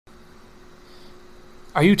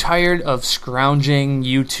Are you tired of scrounging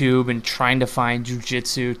YouTube and trying to find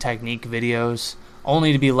jiu-jitsu technique videos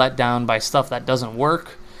only to be let down by stuff that doesn't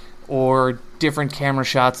work or different camera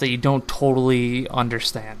shots that you don't totally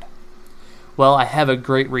understand? Well, I have a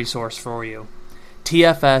great resource for you.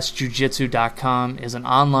 TFSJujitsu.com is an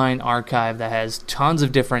online archive that has tons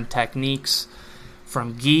of different techniques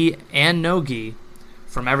from gi and no gi,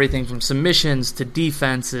 from everything from submissions to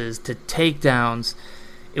defenses to takedowns.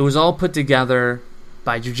 It was all put together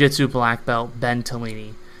by Jiu-Jitsu black belt Ben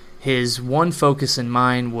Tellini. His one focus in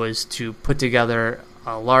mind was to put together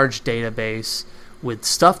a large database with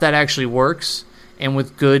stuff that actually works and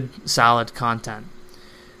with good, solid content.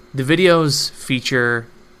 The videos feature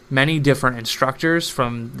many different instructors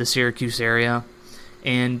from the Syracuse area,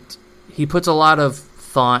 and he puts a lot of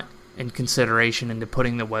thought and consideration into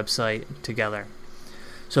putting the website together.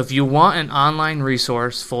 So if you want an online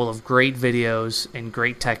resource full of great videos and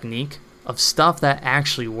great technique of stuff that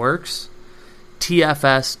actually works,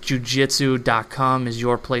 TFSJujitsu.com is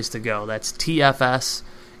your place to go. That's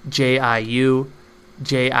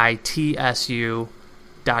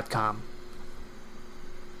TFSJIUJITSU.com.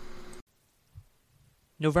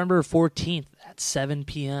 November 14th at 7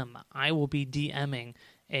 p.m., I will be DMing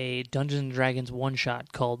a Dungeons & Dragons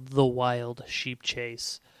one-shot called The Wild Sheep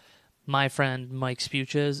Chase. My friend Mike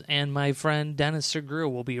Spuches and my friend Dennis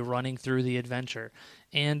Segru will be running through the adventure.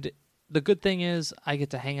 And the good thing is I get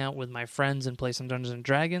to hang out with my friends and play some Dungeons &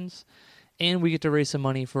 Dragons, and we get to raise some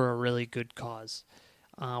money for a really good cause.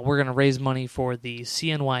 We're going to raise money for the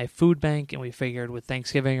CNY Food Bank, and we figured with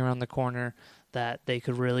Thanksgiving around the corner that they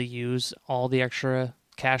could really use all the extra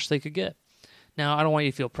cash they could get. Now, I don't want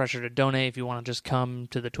you to feel pressure to donate if you want to just come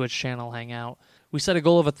to the Twitch channel, hang out. We set a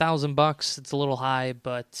goal of $1,000. It's a little high,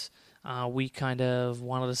 but we kind of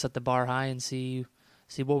wanted to set the bar high and see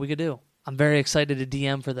what we could do. I'm very excited to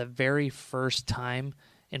DM for the very first time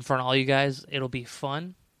in front of all you guys. It'll be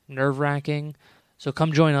fun, nerve-wracking. So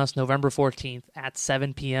come join us November 14th at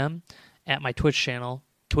 7 p.m. at my Twitch channel,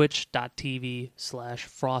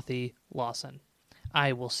 twitch.tv/FrothyLawson.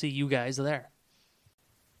 I will see you guys there.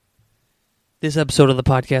 This episode of the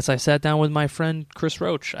podcast, I sat down with my friend Chris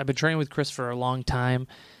Roach. I've been training with Chris for a long time,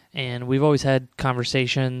 and we've always had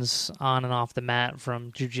conversations on and off the mat,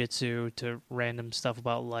 from jiu-jitsu to random stuff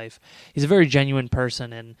about life. He's a very genuine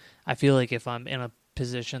person, and I feel like if I'm in a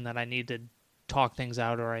position that I need to talk things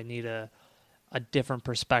out or I need a different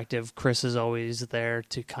perspective, Chris is always there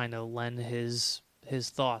to kind of lend his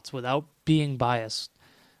thoughts without being biased,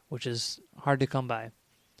 which is hard to come by.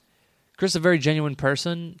 Chris is a very genuine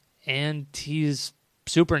person, and he's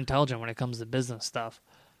super intelligent when it comes to business stuff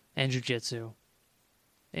and jiu-jitsu.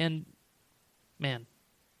 And, man,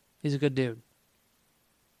 he's a good dude.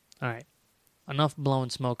 All right. Enough blowing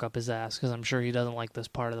smoke up his ass, because I'm sure he doesn't like this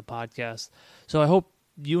part of the podcast. So I hope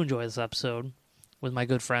you enjoy this episode with my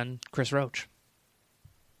good friend, Chris Roach.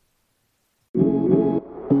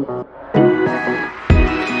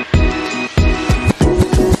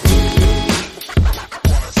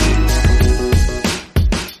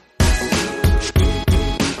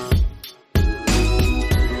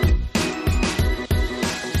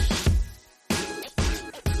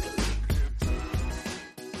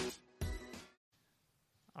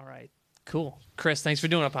 Cool. Chris, thanks for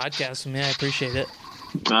doing a podcast with me. I appreciate it.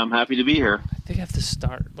 I'm happy to be here. I think I have to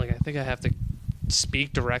start, I think I have to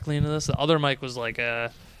speak directly into this. The other mic was they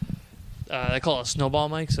call it a snowball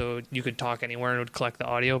mic, so you could talk anywhere and it would collect the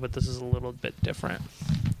audio, but this is a little bit different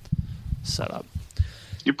setup.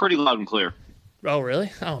 You're pretty loud and clear. Oh,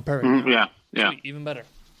 really? Oh, perfect. Yeah. Sweet, even better.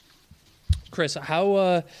 Chris,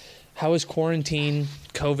 how has quarantine,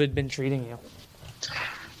 COVID been treating you?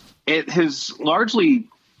 It has largely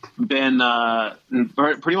been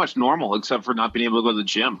pretty much normal, except for not being able to go to the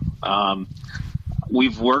gym.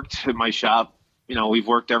 We've worked at my shop. We've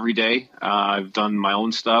worked every day. I've done my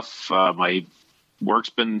own stuff. My work's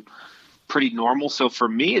been pretty normal. So for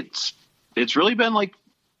me, it's really been like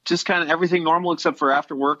just kind of everything normal, except for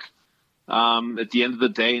after work. At the end of the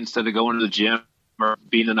day, instead of going to the gym or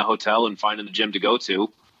being in a hotel and finding the gym to go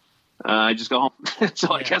to, I just go home.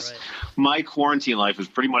 So I guess my quarantine life is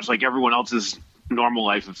pretty much like everyone else's normal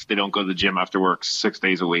life if they don't go to the gym after work 6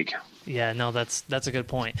 days a week. Yeah, no, that's a good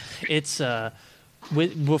point. It's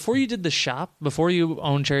before you did the shop, before you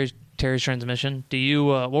owned Terry's Transmission,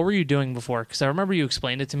 what were you doing before? Because I remember you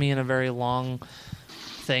explained it to me in a very long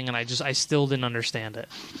thing, and I still didn't understand it.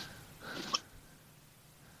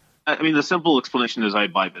 I mean, the simple explanation is I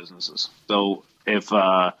buy businesses. So if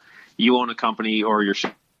you own a company or your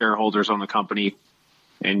shareholders own a company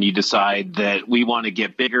and you decide that we want to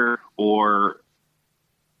get bigger, or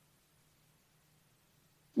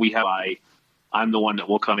we have I'm the one that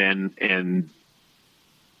will come in and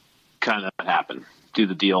kind of happen, do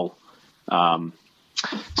the deal.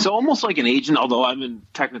 So almost like an agent, although I'm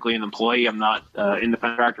technically an employee. I'm not independent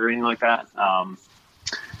contractor or anything like that.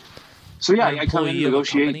 So yeah, I come in and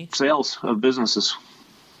negotiate sales of businesses.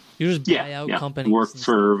 You just buy out companies. Work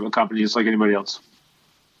for companies like anybody else.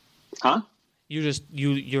 Huh?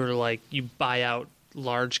 You're like, you buy out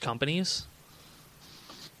large companies?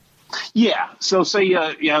 Yeah. So say you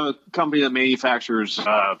have a company that manufactures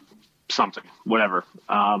something, whatever.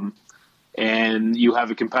 And you have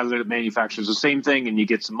a competitor that manufactures the same thing, and you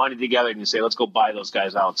get some money together and you say, let's go buy those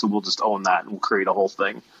guys out. So we'll just own that and we'll create a whole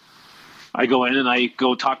thing. I go in and I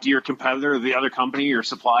go talk to your competitor, the other company, your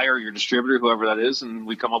supplier, your distributor, whoever that is, and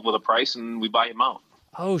we come up with a price and we buy them out.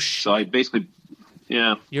 Oh, shit. So I basically,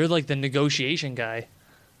 yeah. You're like the negotiation guy.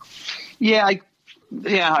 Yeah,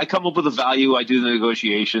 I come up with a value, I do the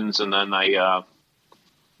negotiations, and then I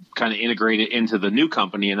kind of integrate it into the new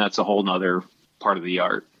company, and that's a whole nother part of the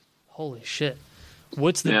art. Holy shit.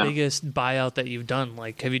 What's the biggest buyout that you've done?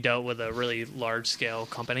 Like, have you dealt with a really large-scale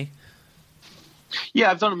company? Yeah,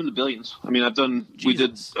 I've done them in the billions. I mean, we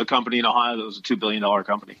did a company in Ohio that was a $2 billion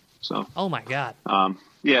company. So. Oh, my God.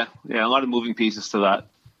 Yeah, a lot of moving pieces to that.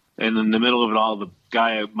 And in the middle of it all,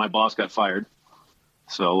 my boss got fired.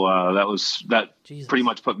 So that Jesus. Pretty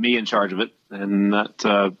much put me in charge of it, and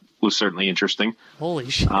that was certainly interesting. Holy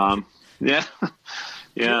shit! Yeah.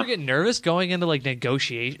 Do you ever get nervous going into like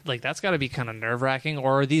negotiate? Like that's got to be kind of nerve wracking.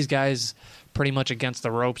 Or are these guys pretty much against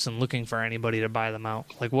the ropes and looking for anybody to buy them out?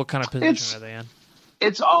 Like what kind of position are they in?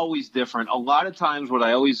 It's always different. A lot of times, what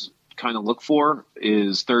I always kind of look for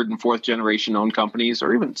is third and fourth generation owned companies,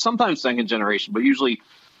 or even sometimes second generation, but usually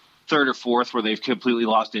third or fourth, where they've completely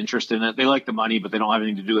lost interest in it. They like the money, but they don't have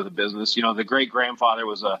anything to do with the business. You know, the great grandfather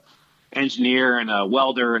was a engineer and a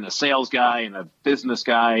welder and a sales guy and a business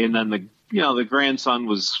guy, and then the grandson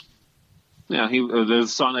was, the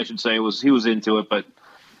son I should say he was into it,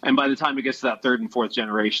 and by the time it gets to that third and fourth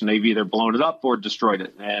generation, they've either blown it up or destroyed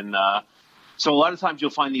it. And so a lot of times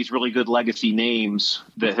you'll find these really good legacy names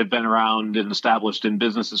that have been around and established in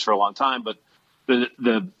businesses for a long time, but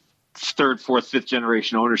the third, fourth, fifth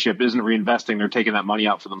generation ownership isn't reinvesting. They're taking that money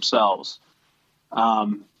out for themselves.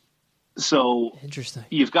 So interesting.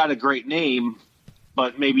 You've got a great name,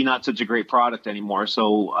 but maybe not such a great product anymore.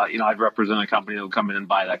 So, I'd represent a company that would come in and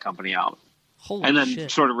buy that company out. Holy and then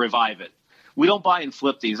shit. Sort of revive it. We don't buy and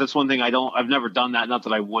flip these. That's one thing I've never done that. Not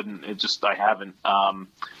that I wouldn't. I haven't.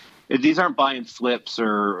 These aren't buy and flips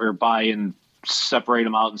or buy and separate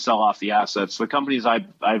them out and sell off the assets. The companies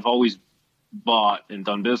I've always bought and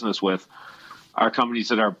done business with are companies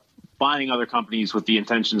that are buying other companies with the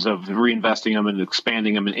intentions of reinvesting them and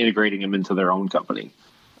expanding them and integrating them into their own company.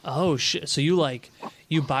 Oh shit! So you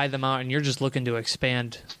buy them out and you're just looking to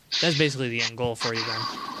expand. That's basically the end goal for you then.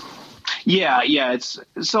 Yeah. It's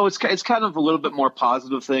kind of a little bit more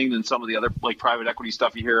positive thing than some of the other like private equity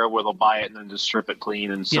stuff you hear where they'll buy it and then just strip it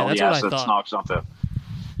clean and sell the assets, knocks off the.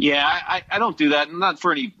 Yeah, I don't do that, and not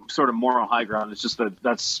for any sort of moral high ground. It's just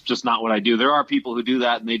that's just not what I do. There are people who do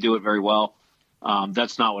that, and they do it very well.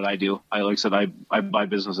 That's not what I do. Like I said, I buy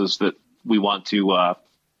businesses that we want to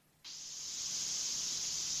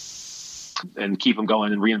and keep them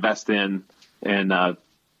going and reinvest in, and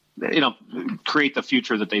create the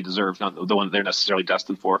future that they deserve, not the one that they're necessarily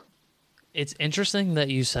destined for. It's interesting that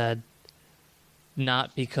you said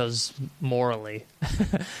not because morally,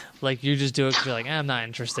 like you just do it because you're like, I'm not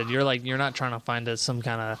interested. You're like, you're not trying to find some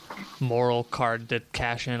kind of moral card to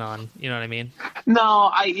cash in on. You know what I mean?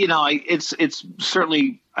 No, it's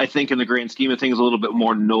certainly, I think in the grand scheme of things, a little bit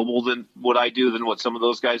more noble than what I do, than what some of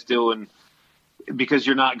those guys do. And because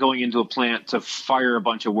you're not going into a plant to fire a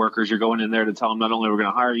bunch of workers, you're going in there to tell them not only we're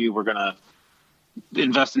going to hire you, we're going to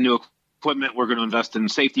invest in new equipment, we're going to invest in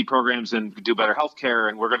safety programs and do better healthcare,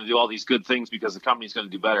 and we're going to do all these good things because the company's going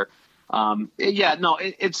to do better.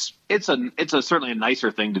 It's certainly a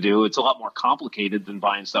nicer thing to do. It's a lot more complicated than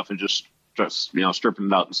buying stuff and just stripping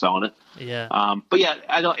it out and selling it. Yeah. But yeah,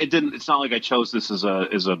 it's not like I chose this as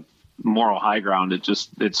a moral high ground. It's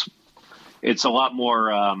a lot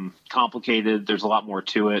more complicated. There's a lot more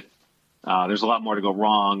to it. There's a lot more to go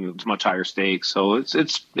wrong. It's much higher stakes. So it's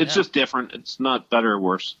just different. It's not better or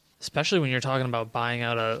worse. Especially when you're talking about buying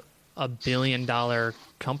out a $1 billion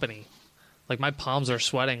company. Like my palms are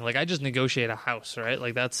sweating. Like I just negotiate a house, right?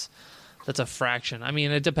 Like that's a fraction. I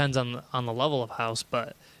mean, it depends on the level of house,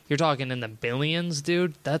 but you're talking in the billions,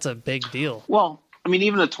 dude. That's a big deal. Well, I mean,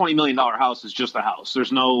 even a $20 million house is just a house.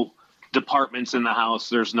 There's no departments in the house.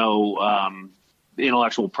 There's no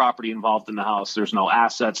intellectual property involved in the house. There's no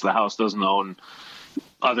assets. The house doesn't own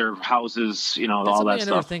other houses. That's all that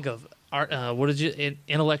stuff. I never think of. what did you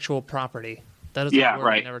intellectual property? That is Yeah, a word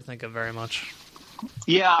right. I never think of very much.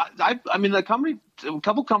 Yeah, I mean, a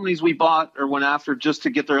couple companies we bought or went after just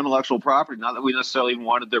to get their intellectual property. Not that we necessarily even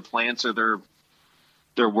wanted their plants or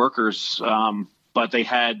their workers, but they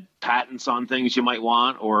had patents on things you might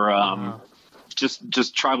want, or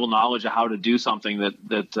just tribal knowledge of how to do something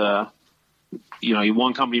that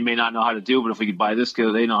one company may not know how to do, but if we could buy this,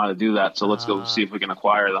 they know how to do that. So let's go see if we can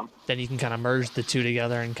acquire them. Then you can kind of merge the two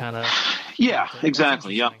together and kind of. Yeah,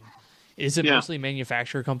 exactly. Yeah. Is it mostly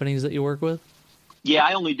manufacturer companies that you work with? Yeah,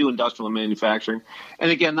 I only do industrial and manufacturing.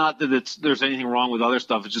 And again, not that there's anything wrong with other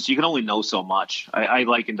stuff. It's just you can only know so much. I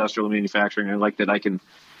like industrial and manufacturing. I like that I can,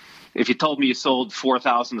 if you told me you sold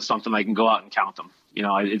 4,000 to something, I can go out and count them.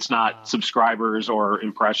 It's not subscribers or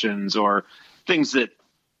impressions or things that,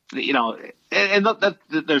 and that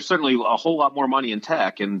there's certainly a whole lot more money in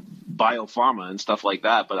tech and biopharma and stuff like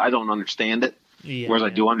that, but I don't understand it. Whereas I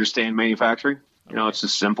do understand manufacturing. It's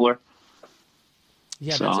just simpler.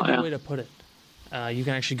 Yeah, that's a good way to put it. You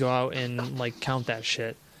can actually go out and count that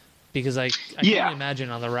shit, because I can imagine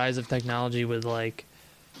on the rise of technology with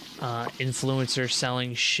influencers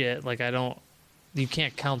selling shit. You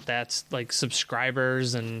can't count that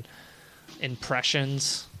subscribers and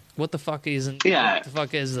impressions. What the fuck isn't? Yeah. What the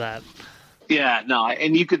fuck is that? Yeah, no,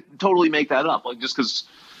 and you could totally make that up, just because.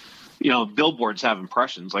 Billboards have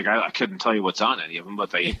impressions. I couldn't tell you what's on any of them, but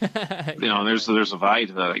they, there's a value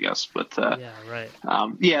to that, I guess. But yeah,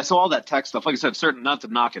 right. So all that tech stuff, like I said, not to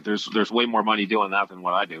knock it. There's way more money doing that than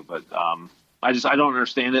what I do. But I don't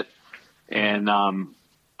understand it, and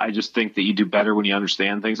I just think that you do better when you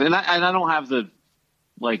understand things. And I don't have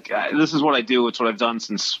this is what I do. It's what I've done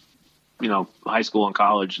since high school and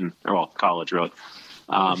college college really.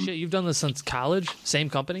 Shit, you've done this since college? Same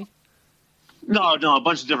company? No, a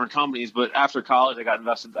bunch of different companies. But after college, I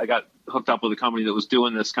got hooked up with a company that was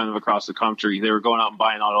doing this kind of across the country. They were going out and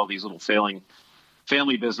buying out all these little failing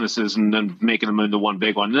family businesses and then making them into one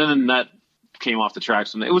big one. And then that came off the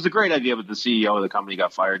tracks. And it was a great idea, but the CEO of the company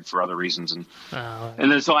got fired for other reasons. And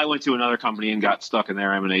then so I went to another company and got stuck in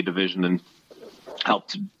their M&A division and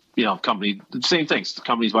helped, same things,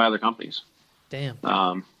 companies buy other companies. Damn.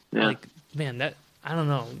 Yeah. Man, I don't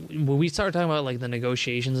know. When we started talking about the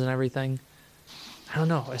negotiations and everything, I don't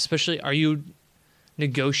know. Especially, are you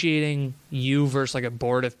negotiating you versus a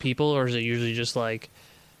board of people, or is it usually just one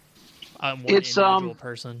individual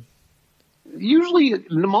person? Usually,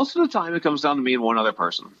 most of the time, it comes down to me and one other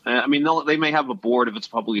person. I mean, they may have a board if it's a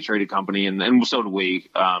publicly traded company, and so do we.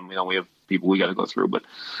 We have people we got to go through. But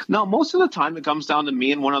no, most of the time, it comes down to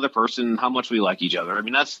me and one other person, how much we like each other. I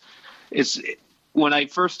mean, when I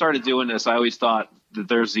first started doing this, I always thought that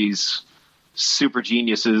there's these super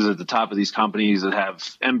geniuses at the top of these companies that have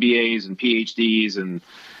MBAs and PhDs and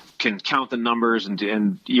can count the numbers,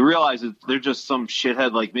 and you realize that they're just some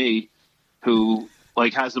shithead like me who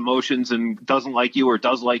has emotions and doesn't like you or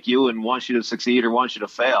does like you and wants you to succeed or wants you to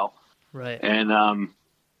fail. Right. And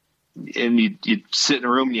you sit in a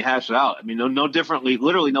room and you hash it out. I mean,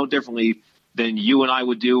 literally no differently than you and I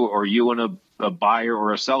would do, or you and a buyer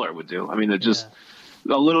or a seller would do. I mean, it just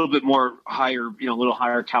a little bit more higher, a little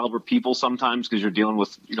higher caliber people sometimes because you're dealing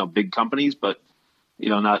with, big companies, but,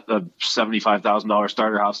 not a $75,000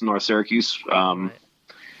 starter house in North Syracuse.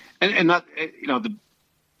 And not,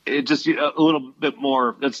 it just a little bit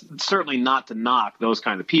more. That's certainly not to knock those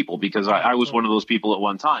kind of people, because I was one of those people at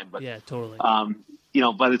one time. But yeah, totally.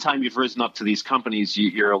 By the time you've risen up to these companies,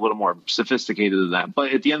 you're a little more sophisticated than that.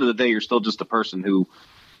 But at the end of the day, you're still just a person who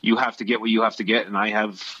you have to get what you have to get, and I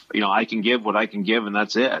have, I can give what I can give, and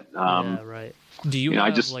that's it. Yeah, right. Do you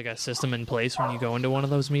have a system in place when you go into one of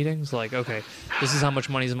those meetings? Okay, this is how much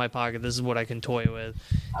money's in my pocket. This is what I can toy with.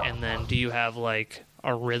 And then do you have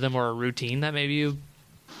a rhythm or a routine that maybe you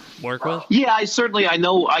work with? Yeah, I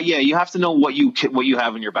know. You have to know what you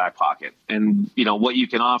have in your back pocket, and what you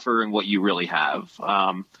can offer and what you really have.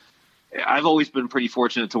 I've always been pretty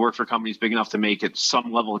fortunate to work for companies big enough to make it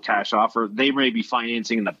some level of cash offer. They may be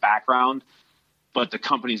financing in the background, but the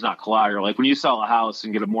company's not collateral. When you sell a house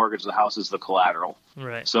and get a mortgage, the house is the collateral.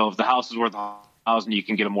 Right. So if the house is worth $100,000, you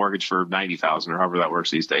can get a mortgage for $90,000 or however that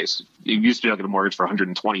works these days. You used to be able to get a mortgage for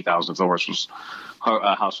 $120,000 if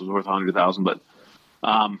the house was worth $100,000. But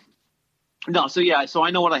no, so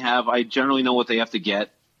I know what I have. I generally know what they have to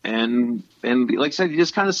get, and like I said, you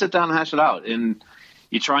just kind of sit down and hash it out, and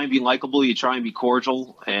you try and be likable, you try and be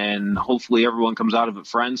cordial, and hopefully everyone comes out of it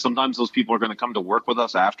friends. Sometimes those people are going to come to work with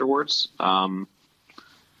us afterwards.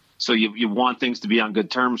 So you want things to be on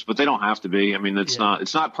good terms, but they don't have to be. I mean, it's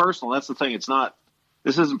not personal. That's the thing.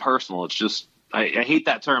 This isn't personal. It's just, I hate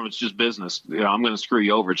that term. It's just business. I'm going to screw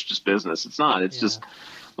you over. It's just business. It's not. It's just,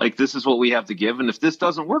 Like, this is what we have to give, and if this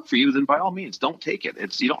doesn't work for you, then by all means, don't take it.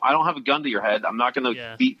 It's I don't have a gun to your head. I'm not going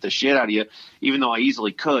to beat the shit out of you, even though I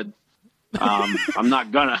easily could. I'm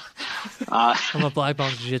not gonna. I'm a black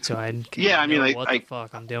belt jiu-jitsu. I mean, what the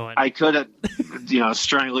fuck I'm doing. I could,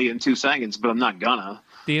 strangle you in 2 seconds, but I'm not gonna.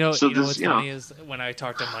 Do you know? So what's funny is when I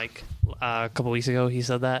talked to Mike a couple weeks ago, he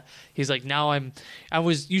said that he's like, now I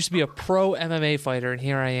used to be a pro MMA fighter, and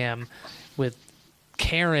here I am with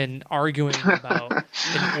Karen arguing about an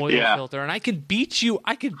oil filter, and I can beat you.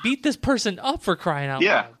 I could beat this person up for crying out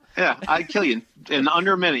loud. Yeah, I'd kill you in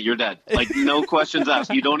under a minute. You're dead. Like, no questions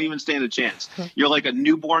asked. You don't even stand a chance. You're like a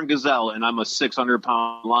newborn gazelle, and I'm a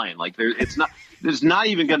 600-pound lion. Like, there's not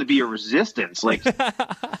even going to be a resistance. Like,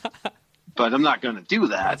 but I'm not going to do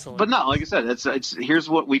that. But no, like I said, it's here's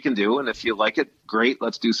what we can do, and if you like it, great.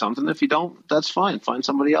 Let's do something. If you don't, that's fine. Find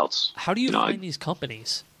somebody else. How do you find these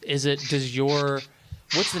companies? What's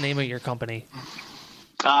the name of your company?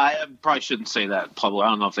 I probably shouldn't say that publicly. I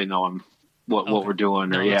don't know if they know what we're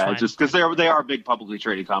doing, or just because they are a big publicly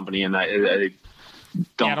traded company, and I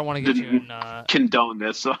don't want to get you in, condone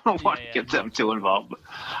this, so I don't want to get them too involved. But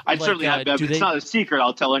I'd certainly have. It's not a secret.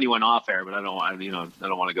 I'll tell anyone off air, but I don't want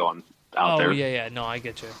to go on out there. No, I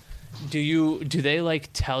get you. Do they like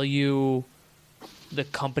tell you the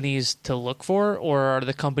companies to look for, or are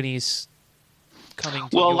the companies coming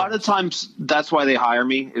to a lot of times that's why they hire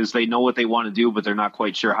me, is they know what they want to do, but they're not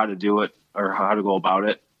quite sure how to do it or how to go about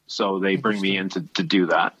it. So they bring me in to do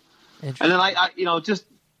that. And then I just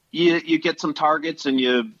you get some targets, and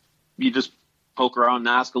you just poke around and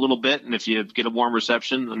ask a little bit. And if you get a warm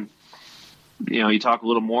reception, then, you talk a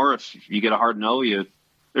little more. If you get a hard no,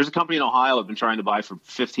 there's a company in Ohio I've been trying to buy for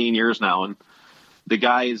 15 years now. And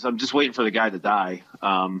I'm just waiting for the guy to die.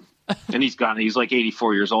 And he's gone. He's like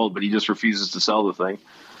 84 years old, but he just refuses to sell the thing.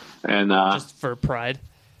 And just for pride.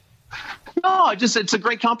 No, it's a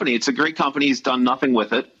great company. It's a great company. He's done nothing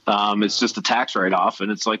with it. It's just a tax write-off, and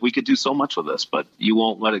it's like, we could do so much with this, but you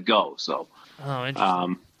won't let it go. So,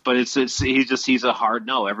 interesting. But he's a hard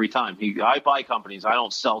no every time. I buy companies. I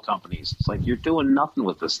don't sell companies. It's like, you're doing nothing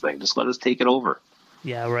with this thing. Just let us take it over.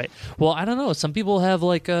 Yeah, right. Well, I don't know. Some people have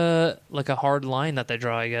like a hard line that they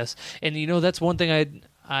draw, I guess. And that's one thing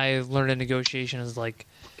I learned in negotiation is, like,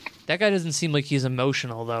 that guy doesn't seem like he's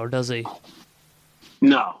emotional, though, does he?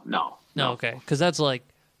 No. Okay, because that's like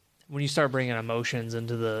when you start bringing emotions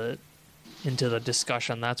into the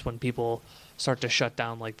discussion, that's when people start to shut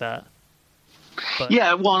down like that. But,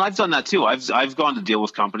 yeah, well, and I've done that too. I've gone to deal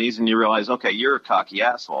with companies, and you realize, okay, you're a cocky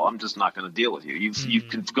asshole. I'm just not going to deal with you. You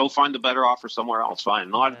can go find a better offer somewhere else. Fine.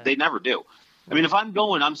 No, they never do. I mean, if I'm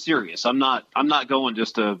going, I'm serious. I'm not going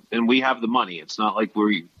just to, and we have the money. It's not like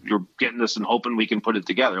you're getting this and hoping we can put it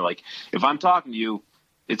together. Like, if I'm talking to you,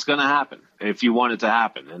 it's going to happen if you want it to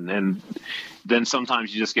happen. And then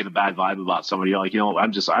sometimes you just get a bad vibe about somebody. You're like,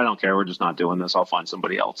 I don't care. We're just not doing this. I'll find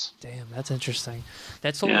somebody else. Damn, that's interesting.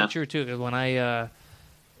 That's totally true too. Because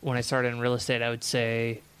when I started in real estate, I would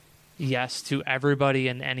say yes to everybody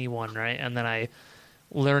and anyone, right? And then I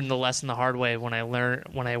learned the lesson the hard way when I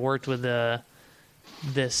worked with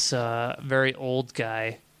this very old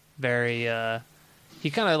guy. Very he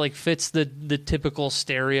kind of like fits the typical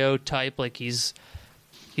stereotype. Like he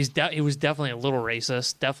was definitely a little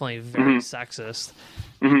racist, definitely very sexist,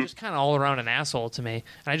 just kind of all around an asshole to me.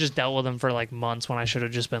 And I just dealt with him for like months when I should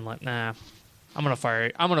have just been like, nah, I'm gonna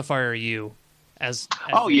fire you. It's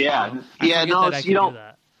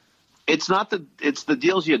the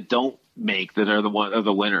deals you don't make that are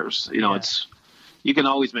the winners. You can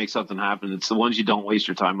always make something happen. It's the ones you don't waste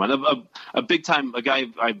your time on. A big time, a guy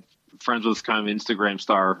I'm friends with, kind of Instagram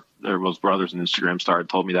star, or was brothers, an Instagram star,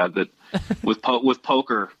 told me that with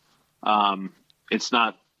poker, it's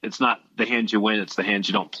not the hands you win, it's the hands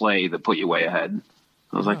you don't play that put you way ahead.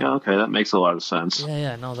 I was like, okay, that makes a lot of sense.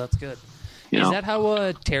 Yeah, no, that's good. Is that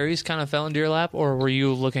how Terry's kind of fell into your lap, or were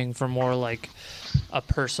you looking for more like a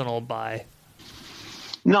personal buy?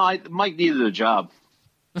 No, Mike needed a job.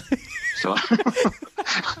 So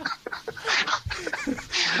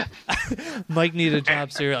Mike needed a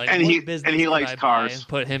job, so you're like, and he likes cars, and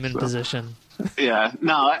put him in position. God,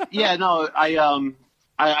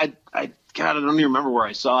 I don't even remember where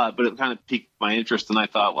I saw it, but it kind of piqued my interest, and I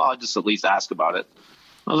thought, well, I'll just at least ask about it.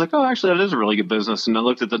 I was like, oh, actually, that is a really good business. And I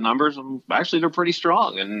looked at the numbers, and actually, they're pretty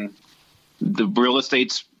strong. And the real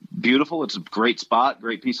estate's beautiful. It's a great spot,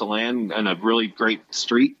 great piece of land, and a really great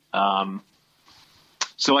street.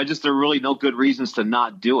 So there are really no good reasons to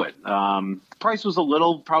not do it. The price was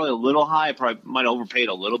probably a little high. I probably might have overpaid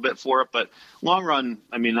a little bit for it, but long run,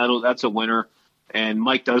 I mean, that's a winner. And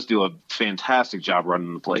Mike does do a fantastic job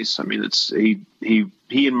running the place. I mean, it's he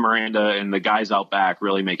and Miranda and the guys out back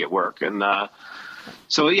really make it work. And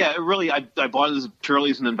so yeah, it really, I bought it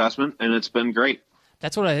purely as an investment, and it's been great.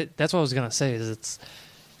 That's what I was gonna say. Is it's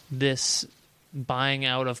this buying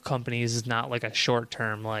out of companies is not like a short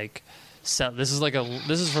term like. So this is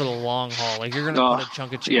for the long haul. Like you're gonna put a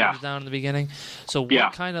chunk of change down in the beginning. So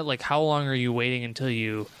what kind of like how long are you waiting until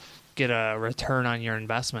you get a return on your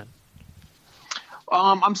investment?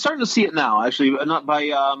 I'm starting to see it now. Actually, not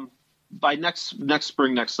by next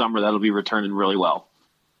spring, next summer, that'll be returning really well.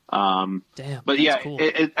 Damn. But yeah, cool.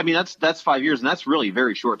 I mean that's 5 years, and that's really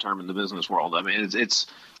very short term in the business world. I mean, it's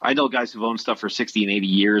I know guys who've owned stuff for 60 and 80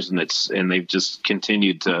 years, and they've just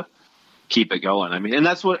continued to keep it going. I mean, and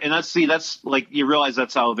that's like you realize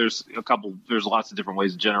that's how there's lots of different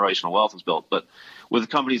ways generational wealth is built. But with the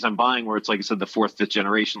companies I'm buying, where it's like I said, the fourth, fifth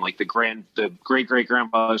generation, like the great great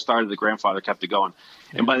grandfather started, the grandfather kept it going,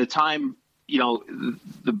 and by the time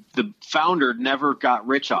the founder never got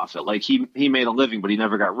rich off it. Like he made a living, but he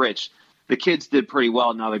never got rich. The kids did pretty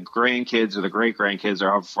well. Now the grandkids or the great grandkids, or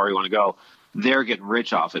however far you want to go, they're getting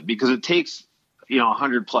rich off it because it takes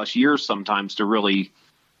 100+ years sometimes to really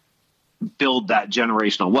build that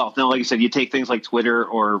generational wealth. Now, like I said, you take things like Twitter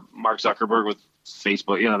or Mark Zuckerberg with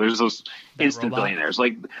Facebook, there's those instant billionaires.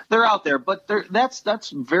 Like they're out there, but that's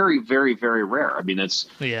very, very, very rare. I mean, it's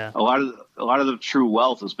a lot of the true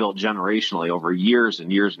wealth is built generationally over years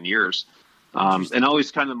and years and years. And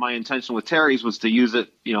always kind of my intention with Terry's was to use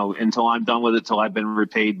it, until I'm done with it, till I've been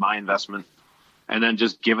repaid my investment, and then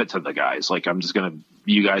just give it to the guys. Like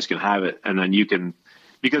you guys can have it, and then you can.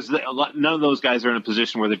 Because none of those guys are in a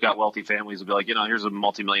position where they've got wealthy families to be like, here's a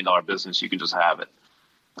multi-million-dollar business. You can just have it,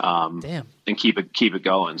 damn, and keep it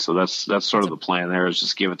going. So that's sort of the plan there, is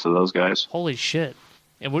just give it to those guys. Holy shit!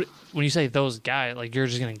 And when you say those guys, like you're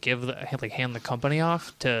just gonna hand the company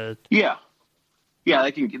off to? Yeah,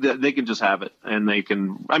 they can just have it, and they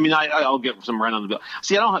can. I mean, I'll get some rent on the bill.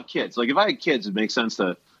 See, I don't have kids. Like if I had kids, it makes sense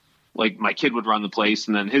to. Like my kid would run the place,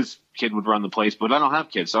 and then his kid would run the place, but I don't have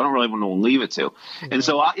kids, so I don't really want to leave it to. Mm-hmm. And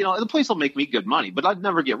so, the place will make me good money, but I'd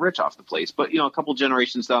never get rich off the place. But a couple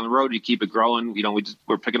generations down the road, you keep it growing.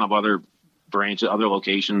 We're picking up other branches, other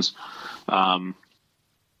locations. Then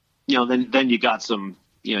you got some.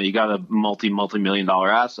 You got a multi-million-dollar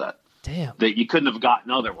asset. Damn. That you couldn't have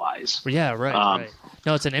gotten otherwise. Yeah, right. Right.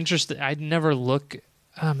 No, it's an interesting. I never look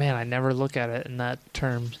at it in that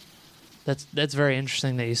terms. That's very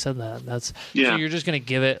interesting that you said that. So you're just gonna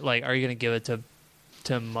give it are you gonna give it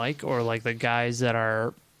to Mike or like the guys that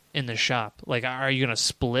are in the shop? Like, are you gonna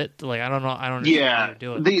split? Like, I don't know. I don't know how to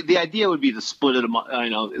do it. The idea would be to split it.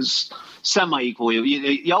 Is semi equally.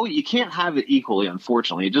 You can't have it equally.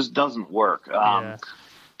 Unfortunately, it just doesn't work.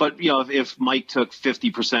 But if Mike took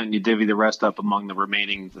 50% and you divvy the rest up among the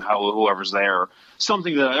remaining whoever's there, or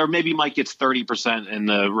something or maybe Mike gets 30% and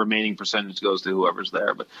the remaining percentage goes to whoever's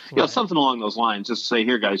there. But something along those lines. Just say,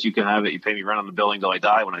 here, guys, you can have it. You pay me rent on the building till I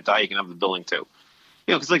die. When I die, you can have the building too.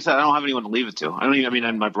 Because like I said, I don't have anyone to leave it to.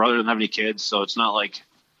 And my brother doesn't have any kids, so it's not like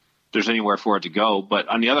there's anywhere for it to go. But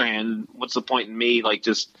on the other hand, what's the point in me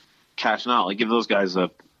just cashing out? Like, give those guys a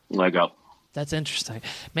leg up. That's interesting,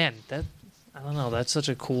 man. I don't know. That's such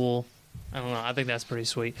a cool. I don't know. I think that's pretty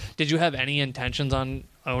sweet. Did you have any intentions on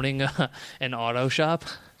owning an auto shop?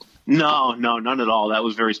 No, none at all. That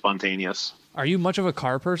was very spontaneous. Are you much of a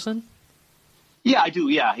car person? Yeah, I do.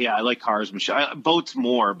 Yeah. I like cars, boats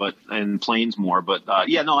more, and planes more. But no,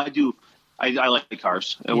 I do. I like the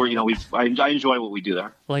cars. Yeah. I enjoy what we do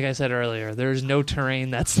there. Like I said earlier, there's no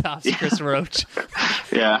terrain that stops Chris Roach.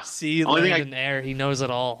 Yeah. Sea, land, and air. He knows it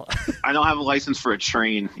all. I don't have a license for a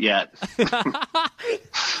train yet.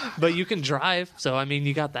 But you can drive, so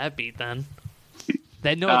you got that beat then.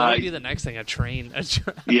 That would be the next thing, a train.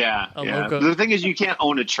 Yeah. The thing is, you can't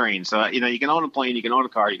own a train. So, you can own a plane, you can own a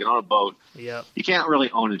car, you can own a boat. Yep. You can't really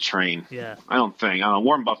own a train. Yeah. I don't think.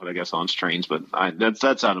 Warren Buffett, I guess, owns trains, but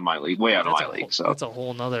that's out of my league, way out of my league. So that's a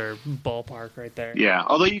whole nother ballpark right there. Yeah.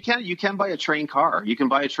 Although you can buy a train car. You can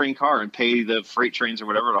buy a train car and pay the freight trains or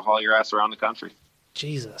whatever to haul your ass around the country.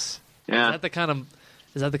 Jesus. Yeah. Is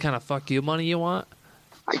that the kind of fuck you money you want?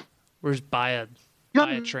 Or just buy a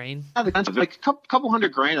train? Like a couple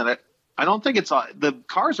 $100,000 on it. I don't think the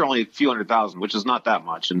cars are only a few $100,000, which is not that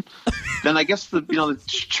much. And then I guess the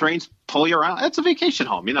trains pull you around. It's a vacation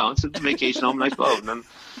home, it's a vacation home, nice boat. And then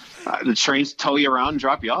the trains tow you around and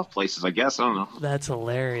drop you off places, I guess. I don't know. That's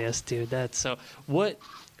hilarious, dude. That's so. What?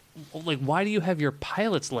 Like, why do you have your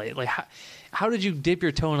pilot's light? Like, how did you dip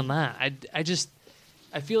your toe in that? I just.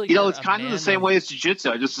 I feel like it's kind of the same way as jiu-jitsu.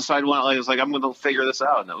 I just decided when I was like, I'm going to figure this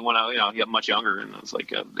out. And when I got much younger, and I was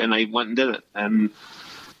like, and I went and did it. And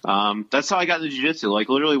that's how I got into jiu-jitsu. Like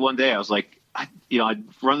literally one day I was like, I'd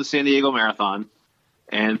run the San Diego Marathon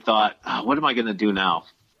and thought, what am I going to do now?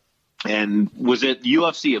 And was at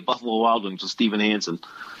UFC at Buffalo Wild Wings with Steven Hansen,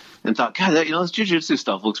 and thought, God, this jiu-jitsu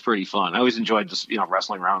stuff looks pretty fun. I always enjoyed just,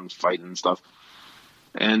 wrestling around and fighting and stuff.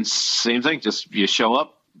 And same thing, just you show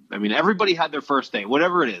up. I mean, everybody had their first day,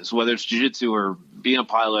 whatever it is, whether it's jiu-jitsu or being a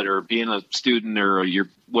pilot or being a student or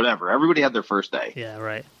whatever. Everybody had their first day. Yeah,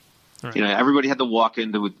 right. Everybody had to walk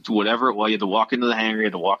into whatever it was. You had to walk into the hangar, you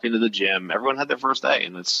had to walk into the gym. Everyone had their first day,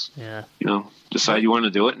 and it's, decide you want to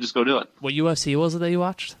do it and just go do it. What UFC was it that you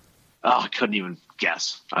watched? Oh, I couldn't even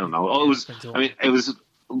guess. I don't know. It was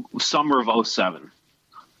summer of 2007.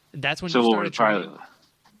 That's when you started training?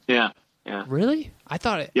 Yeah. Really? I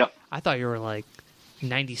thought Yep. I thought you were like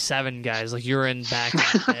 97 guys, like you're in back in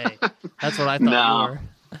the day. That's what I thought you were.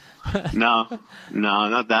 No,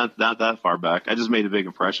 not that far back. I just made a big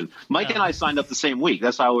impression. Mike and I signed up the same week.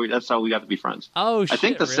 That's how we got to be friends. Oh shit! I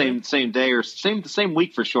think the same day or the same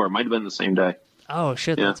week for sure. It might have been the same day. Oh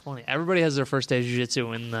shit! Yeah. That's funny. Everybody has their first day of jiu-jitsu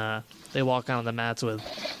when they walk on the mats with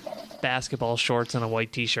basketball shorts and a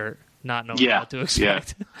white t-shirt, not knowing what to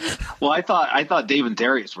expect. Yeah. Well, I thought Dave and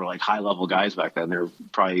Darius were like high level guys back then. They're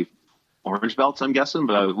probably orange belts, I'm guessing.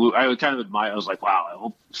 But I would kind of admire. I was like, wow, I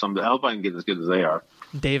hope I can get as good as they are.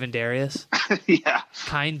 Dave and Darius. Yeah.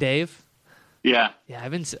 Kind Dave. Yeah. Yeah,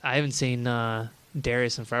 I haven't seen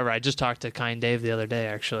Darius in forever. I just talked to Kind Dave the other day,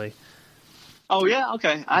 actually. Oh yeah,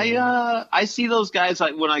 okay. I see those guys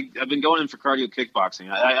when I've been going in for cardio kickboxing.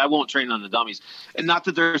 I won't train on the dummies, and not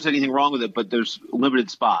that there's anything wrong with it, but there's limited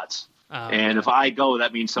spots. And if I go,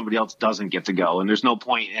 that means somebody else doesn't get to go, and there's no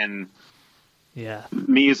point in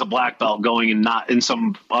me as a black belt going and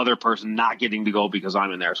some other person not getting to go because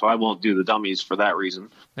I'm in there. So I won't do the dummies for that reason.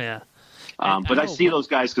 Yeah. But I see those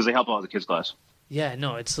guys because they help out the kids class. Yeah,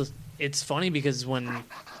 no, it's funny because when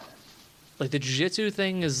like the jiu-jitsu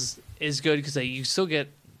thing is good because you still get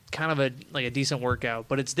kind of a decent workout,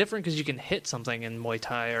 but it's different because you can hit something in Muay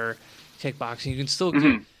Thai or kickboxing. You can still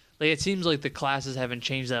get, like it seems like the classes haven't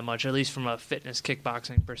changed that much, at least from a fitness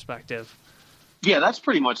kickboxing perspective. Yeah, that's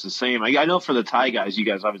pretty much the same. I know for the Thai guys, you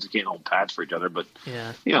guys obviously can't hold pads for each other, but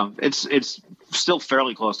it's still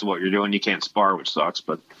fairly close to what you're doing. You can't spar, which sucks,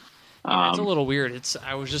 but it's a little weird.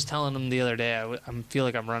 I was just telling them the other day. I feel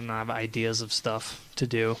like I'm running out of ideas of stuff to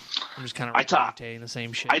do. I'm just kind of regurgitating the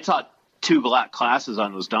same shit. I taught 2 classes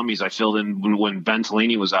on those dummies. I filled in when Ben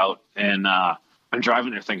Tellini was out, and I'm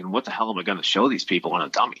driving there thinking, what the hell am I going to show these people on a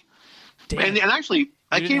dummy? And actually,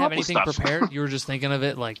 I came up with stuff. You didn't have anything prepared? You were just thinking of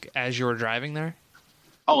it like as you were driving there?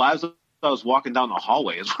 Oh, I was walking down the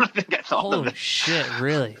hallway is what I think I thought of it. Holy shit,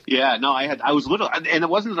 really? Yeah, no, I was little, and it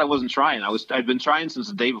wasn't that I wasn't trying. I'd been trying since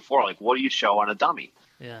the day before. Like, what do you show on a dummy?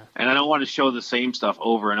 Yeah. And I don't want to show the same stuff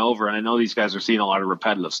over and over. And I know these guys are seeing a lot of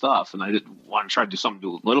repetitive stuff, and I didn't want to try to do something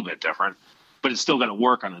a little bit different, but it's still going to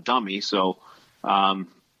work on a dummy. So, so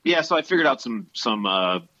I figured out some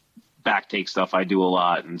back take stuff I do a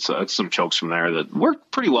lot, and so some chokes from there that work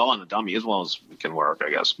pretty well on the dummy as well as it can work, I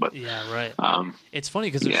guess. But yeah, right. It's funny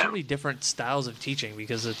because there's so many different styles of teaching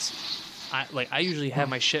because I usually have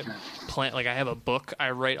my shit plan. Like I have a book, I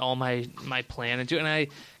write all my plan into it, and I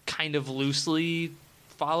kind of loosely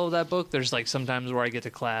follow that book. There's like sometimes where I get to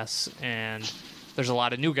class and there's a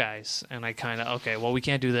lot of new guys, and I kind of we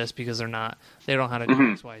can't do this because they don't know how to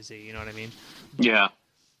do X, Y, Z. You know what I mean? But yeah.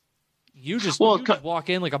 You just walk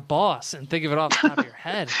in like a boss and think of it off the top of your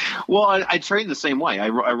head. Well, I train the same way. I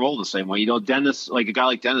roll the same way. Dennis, like a guy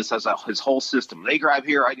like Dennis, has his whole system. They grab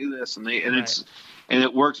here, I do this, and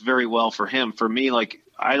it works very well for him. For me, like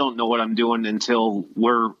I don't know what I'm doing until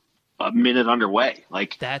we're a minute underway.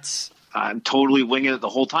 Like I'm totally winging it the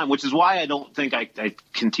whole time, which is why I don't think I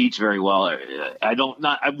can teach very well. I don't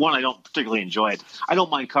particularly enjoy it. I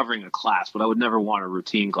don't mind covering a class, but I would never want a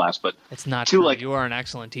routine class. But it's not true. Like you are an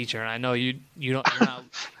excellent teacher, and I know you're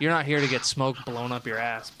not here to get smoke blown up your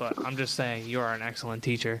ass. But I'm just saying you are an excellent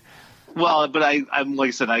teacher. Well, but I'm like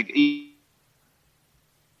I said,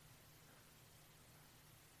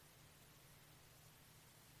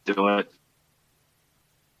 do it.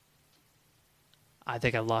 I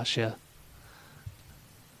think I lost you.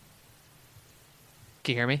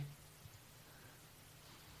 Can you hear me?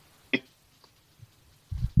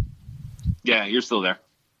 Yeah, you're still there.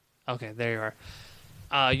 Okay, there you are.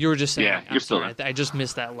 You were just saying. Yeah, you're still there. I just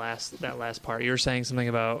missed that last part. You were saying something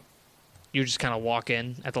about you just kind of walk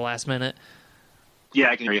in at the last minute. Yeah,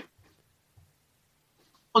 I can hear you.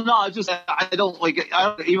 Well, no, I don't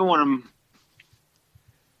even when I'm,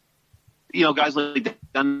 guys like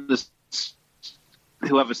done this.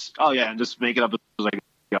 Whoever, oh yeah, and just make it up as I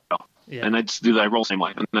go. Yeah. And I just do that. I roll the same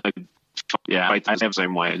way. And then I have the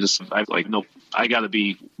same way. I like no. I got to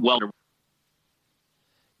be well.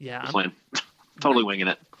 Yeah. Plan. Totally winging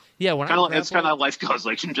it. Yeah. When it's kind of how life goes.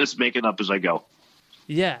 Like I'm just making up as I go.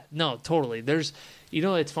 Yeah. No. Totally. There's,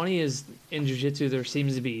 it's funny is in jiu-jitsu there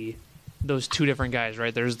seems to be those two different guys,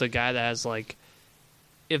 right? There's the guy that has like,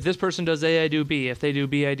 if this person does A, I do B. If they do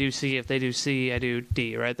B, I do C. If they do C, I do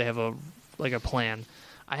D. Right? They have a plan.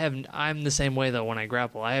 I'm the same way though when I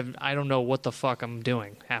grapple. I don't know what the fuck I'm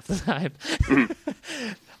doing half the time.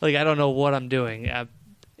 Like I don't know what I'm doing.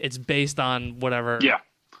 It's based on whatever. Yeah.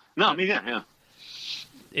 No, I mean yeah.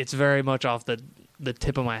 It's very much off the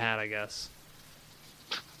tip of my hat, I guess.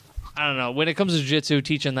 I don't know. When it comes to jiu-jitsu,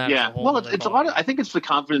 teaching that. Yeah. Well, it's a lot of. I think it's the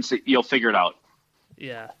confidence that you'll figure it out.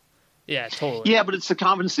 Yeah. Yeah. Totally. Yeah, but it's the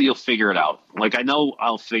confidence that you'll figure it out. Like I know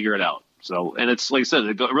I'll figure it out. So, and it's like I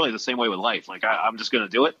said, really the same way with life. Like I'm just going to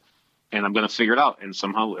do it, and I'm going to figure it out, and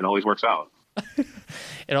somehow it always works out.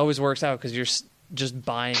 It always works out because you're just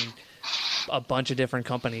buying a bunch of different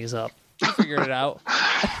companies up. You figured it out.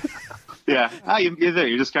 Yeah, you're there.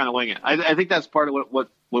 You're just kind of winging it. I think that's part of what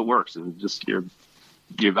works. Is just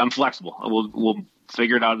I'm flexible. We'll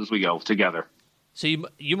figure it out as we go together. So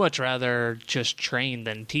you much rather just train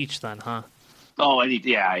than teach, then, huh? Oh,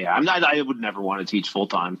 yeah. I would never want to teach full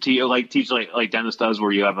time. Teach like Dennis does,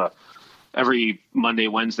 where you have every Monday,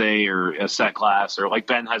 Wednesday, or a set class, or like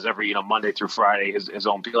Ben has every Monday through Friday his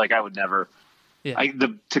own. Like I would never. Yeah.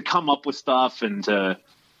 To come up with stuff and to.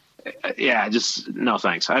 Yeah, just no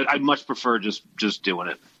thanks. I much prefer just doing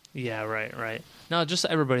it. Yeah, right. No, just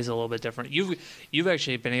everybody's a little bit different. You've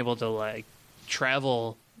actually been able to like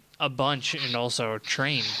travel a bunch and also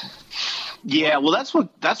train. Yeah, well, that's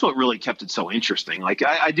what really kept it so interesting. Like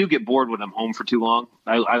I do get bored when I'm home for too long.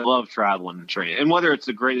 I love traveling and training, and whether it's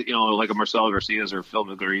a great like a Marcelo Garcia's or Phil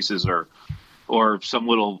Nogueira's or some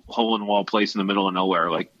little hole in the wall place in the middle of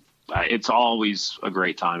nowhere, like it's always a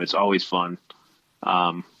great time. It's always fun.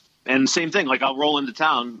 And same thing, like I'll roll into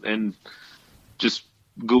town and just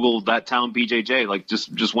Google that town BJJ, like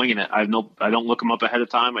just winging it. I don't look them up ahead of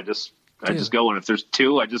time. I just go, and if there's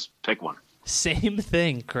two, I just pick one. Same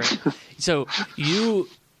thing, Chris. So you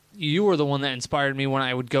were the one that inspired me when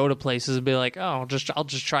I would go to places and be like, oh, I'll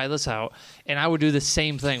just try this out, and I would do the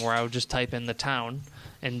same thing where I would just type in the town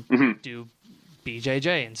and do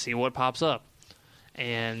BJJ and see what pops up,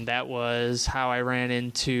 and that was how I ran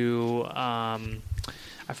into.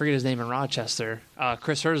 I forget his name in Rochester.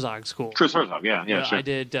 Chris Herzog's school. Chris Herzog, yeah, sure. I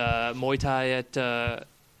did Muay Thai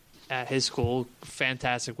at his school.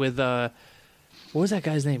 Fantastic. With what was that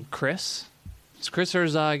guy's name? Chris. It's Chris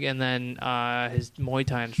Herzog, and then his Muay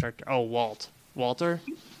Thai instructor. Oh, Walter.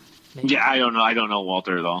 Maybe? Yeah, I don't know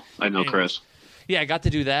Walter at all. I know Chris. Yeah, I got to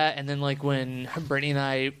do that, and then like when Brittany and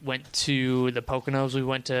I went to the Poconos, we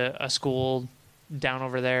went to a school down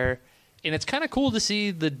over there. And it's kind of cool to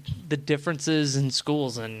see the differences in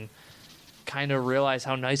schools and kind of realize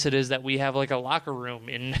how nice it is that we have like a locker room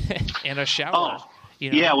and a shower. Oh,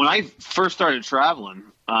 yeah. When I first started traveling,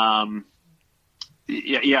 I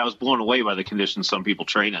was blown away by the conditions some people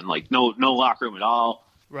train in. Like no locker room at all.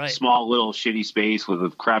 Right. Small little shitty space with a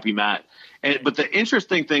crappy mat. But the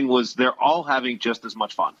interesting thing was they're all having just as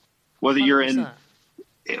much fun. Whether 100%.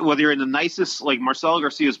 You're in the nicest, like Marcelo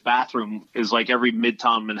Garcia's bathroom is like every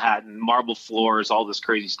Midtown Manhattan, marble floors, all this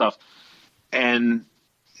crazy stuff. And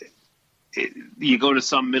you go to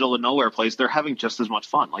some middle of nowhere place, they're having just as much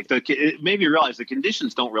fun. Like it made me realize the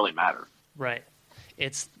conditions don't really matter. Right.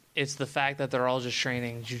 It's the fact that they're all just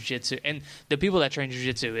training jiu-jitsu. And the people that train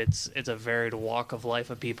jiu-jitsu, it's a varied walk of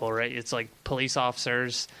life of people, right? It's like police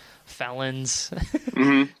officers, felons.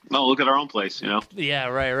 Mm-hmm. Oh, look at our own place, Yeah,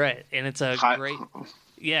 right. And it's a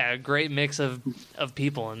great mix of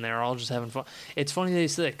people, and they're all just having fun. It's funny that you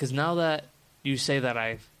say that, because now that you say that,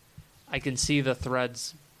 I can see the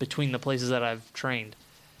threads between the places that I've trained.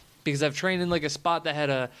 Because I've trained in like a spot that had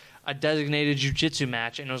a designated jiu-jitsu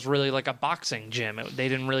match, and it was really like a boxing gym. They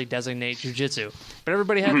didn't really designate jiu-jitsu, but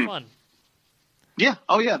everybody had fun. Yeah.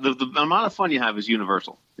 Oh, yeah. The amount of fun you have is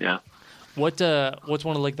universal. Yeah. What's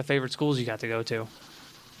one of like the favorite schools you got to go to?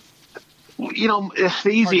 The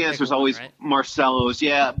easy answer is always right? Marcelo's.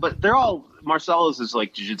 Yeah, but Marcelo's is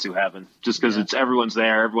like jiu-jitsu heaven, just because it's everyone's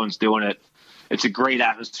there, everyone's doing it. It's a great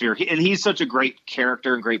atmosphere, and he's such a great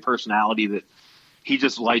character and great personality that he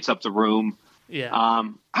just lights up the room. Yeah.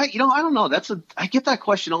 I don't know. I get that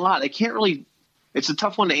question a lot. I can't really. It's a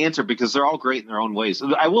tough one to answer because they're all great in their own ways.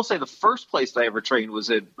 I will say the first place that I ever trained was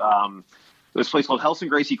at this place called Helson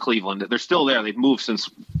Gracie Cleveland. They're still there. They've moved since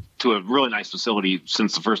to a really nice facility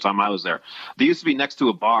since the first time I was there. They used to be next to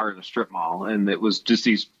a bar in a strip mall, and it was just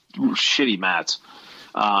these shitty mats.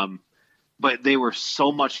 But they were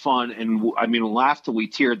so much fun, and I mean, laughed till we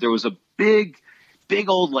teared. There was a big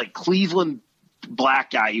old like Cleveland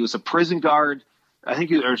black guy. He was a prison guard, I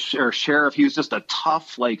think, or sheriff. He was just a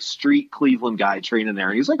tough like street Cleveland guy training there.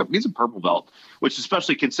 And he's a purple belt, which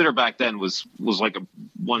especially considered back then was like a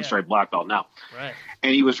one stripe black belt now. Right.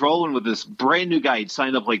 And he was rolling with this brand new guy. He'd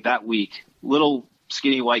signed up like that week, little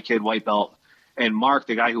skinny white kid, white belt. And Mark,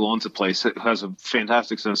 the guy who owns the place, has a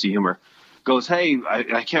fantastic sense of humor, goes, hey,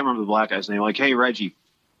 I can't remember the black guy's name. Like, hey, Reggie,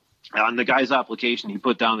 on the guy's application, he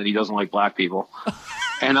put down that he doesn't like black people.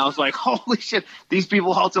 And I was like, holy shit, these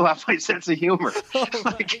people also have my sense of humor. Oh, like,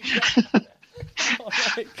 my God. Oh,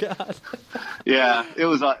 my God. Yeah, it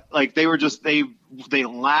was like they were just, they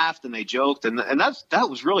laughed and they joked. And that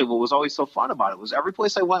was really what was always so fun about it, was every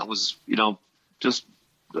place I went was, just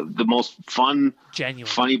the most fun, genuine,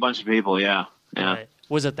 funny bunch of people. Yeah. Yeah. Right.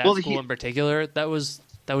 Was it that school in particular that was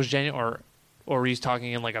genuine, or were you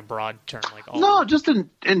talking in like a broad term? Like no, just in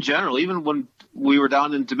general. Even when we were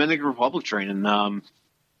down in Dominican Republic training,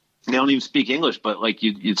 they don't even speak English, but like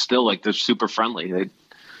you'd still like, they're super friendly.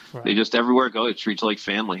 They just everywhere I go, they treat you like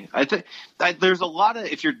family. I think there's a lot of,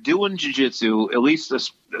 if you're doing jiu-jitsu, at least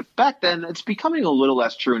back then, it's becoming a little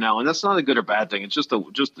less true now, and that's not a good or bad thing. It's just a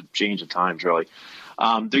change of times, really.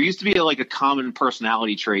 There used to be a common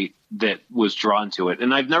personality trait that was drawn to it,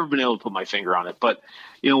 and I've never been able to put my finger on it. But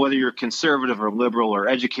whether you're conservative or liberal or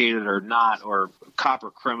educated or not, or cop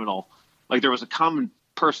or criminal, like there was a common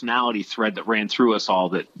personality thread that ran through us all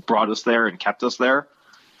that brought us there and kept us there.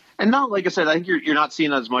 And now, like I said, I think you're not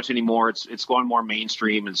seeing that as much anymore. It's going more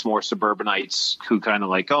mainstream. It's more suburbanites who kind of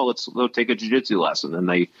like, oh, let's take a jiu-jitsu lesson, and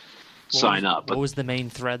they sign up. What was the main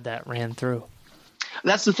thread that ran through?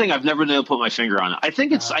 That's the thing. I've never been able to put my finger on it. I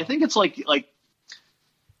think it's like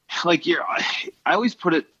I always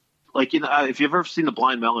put it like, if you've ever seen the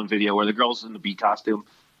Blind Melon video where the girl's in the bee costume,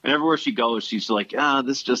 and everywhere she goes, she's like,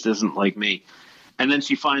 this just isn't like me. And then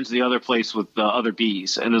she finds the other place with the other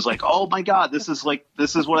bees, and is like, oh my God, this is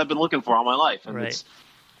what I've been looking for all my life. And right.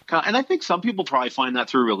 And I think some people probably find that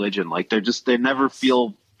through religion. Like they never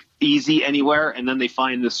feel easy anywhere, and then they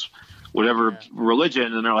find this whatever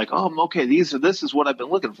religion, and they're like, oh, okay, this is what I've been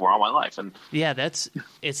looking for all my life. And yeah,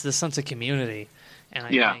 it's the sense of community, and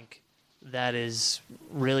I think that is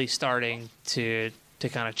really starting to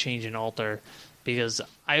kind of change and alter, because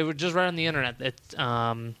I would just read on the internet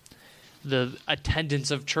that the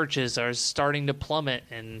attendance of churches are starting to plummet,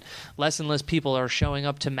 and less people are showing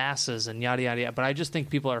up to masses, and yada yada yada. But I just think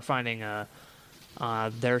people are finding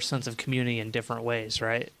their sense of community in different ways,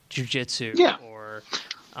 right? Jiu-jitsu, or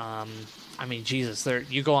I mean, Jesus,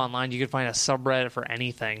 you go online, you could find a subreddit for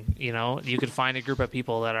anything. You could find a group of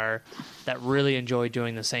people that really enjoy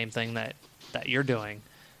doing the same thing that you're doing,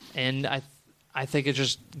 and I think it's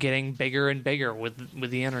just getting bigger and bigger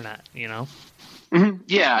with the internet. Mm-hmm.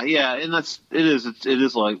 Yeah, and it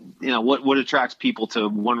is like, what attracts people to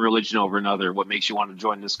one religion over another? What makes you want to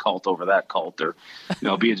join this cult over that cult, or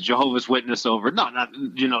be a Jehovah's Witness over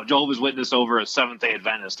Jehovah's Witness over a Seventh-day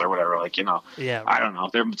Adventist or whatever? Like, yeah, right. I don't know.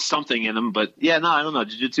 There's something in them, but I don't know.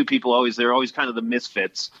 Jiu-jitsu people they're always kind of the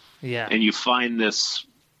misfits. Yeah, and you find this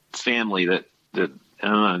family that I don't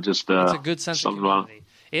know, just it's a good sense of community.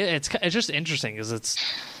 It's just interesting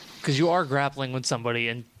because you are grappling with somebody,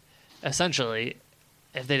 and essentially,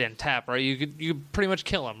 if they didn't tap right, you could pretty much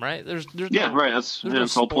kill them, right? There's right. That's the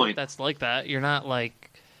whole point. That's like that. You're not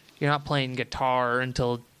playing guitar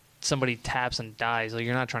until somebody taps and dies. Like,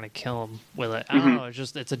 you're not trying to kill them with it. I don't know.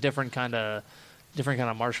 It's a different kind of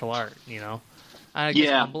martial art. I guess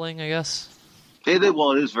humbling. I guess. It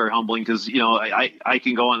is very humbling because I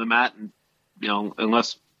can go on the mat and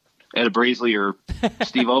unless Ed Braisley or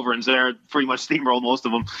Steve Overeem's there, pretty much steamroll most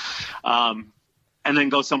of them. And then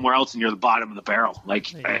go somewhere else, and you're the bottom of the barrel.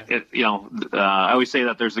 Like, I always say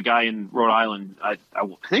that there's a guy in Rhode Island. I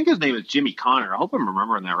think his name is Jimmy Connor. I hope I'm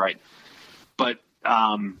remembering that right. But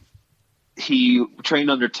he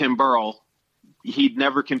trained under Tim Burrell. He'd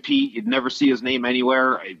never compete. You'd never see his name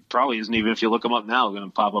anywhere. It probably isn't even, if you look him up now, going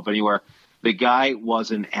to pop up anywhere. The guy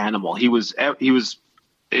was an animal. He was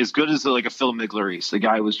as good as like a Phil Miglioris. The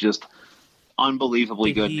guy was just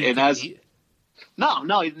unbelievably good. And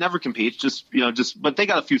No, he never competes. But they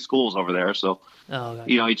got a few schools over there, so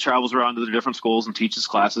he travels around to the different schools and teaches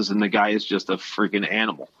classes, and the guy is just a freaking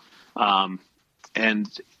animal. And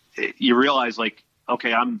you realize, like,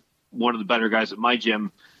 okay, I'm one of the better guys at my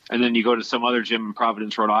gym, and then you go to some other gym in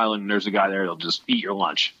Providence, Rhode Island, and there's a guy there that'll just eat your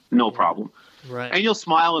lunch, no problem. Right. And you'll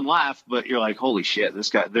smile and laugh, but you're like, holy shit,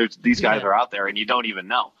 these guys are out there, and you don't even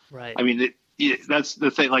know. Right. I mean, that's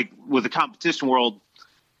the thing. Like with the competition world,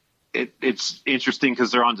 it's interesting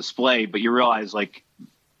because they're on display, but you realize like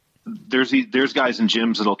there's guys in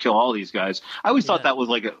gyms that'll kill all these guys. I always thought that was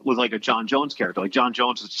like a John Jones character. Like John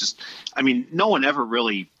Jones is just, I mean, no one ever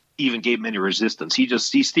really even gave him any resistance. He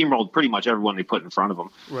steamrolled pretty much everyone they put in front of him.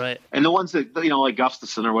 Right. And the ones that, like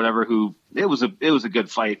Gustafsson or whatever, who it was a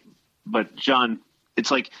good fight, but John,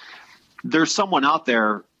 it's like there's someone out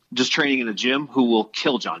there just training in a gym who will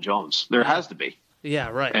kill John Jones. There has to be. Yeah,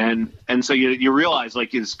 right. And so you realize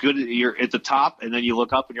like it's good you're at the top, and then you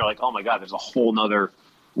look up and you're like, oh my God, there's a whole nother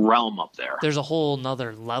realm up there. There's a whole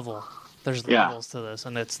nother level. There's levels to this,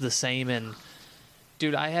 and it's the same in.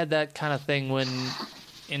 Dude, I had that kind of thing when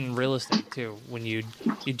in real estate too. When you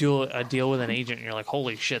do a deal with an agent, and you're like,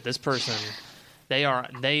 holy shit, this person,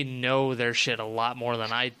 they know their shit a lot more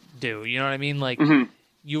than I do. You know what I mean? Like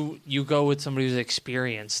you go with somebody who's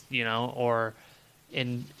experienced, or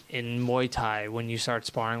in Muay Thai when you start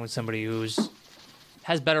sparring with somebody who's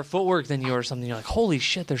has better footwork than you or something, you're like, holy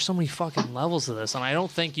shit, there's so many fucking levels to this. And I don't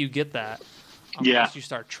think you get that unless you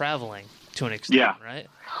start traveling to an extent, right?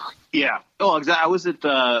 Yeah. Oh, exactly. I was at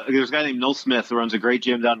there's a guy named Noel Smith who runs a great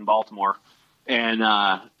gym down in Baltimore. And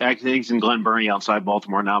I think he's in Glen Burnie outside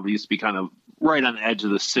Baltimore now, but he used to be kind of right on the edge of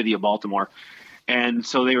the city of Baltimore. And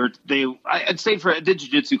so I did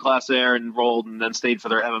jiu-jitsu class there and enrolled, and then stayed for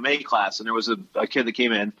their MMA class. And there was a kid that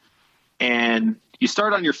came in, and you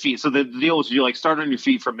start on your feet. So the deal was you like start on your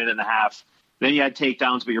feet for a minute and a half. Then you had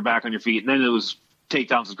takedowns, but you're back on your feet. And then it was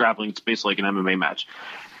takedowns and grappling. It's basically like an MMA match.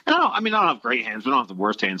 And I don't have great hands. We don't have the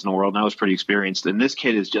worst hands in the world. And I was pretty experienced. And this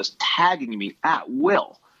kid is just tagging me at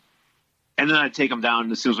will. And then I'd take him down,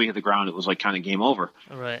 and as soon as we hit the ground, it was like kind of game over.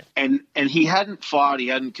 Right. And he hadn't fought, he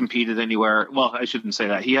hadn't competed anywhere. Well, I shouldn't say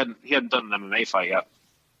that. He hadn't done an MMA fight yet.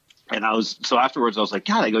 And so afterwards I was like,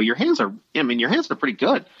 God, I go, your hands are pretty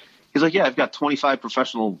good. He's like, yeah, I've got 25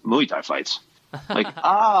 professional Muay Thai fights. Like,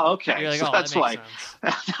 okay. Like, so that's why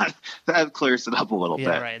that clears it up a little bit.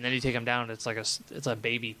 Yeah, right. And then you take him down, it's like it's a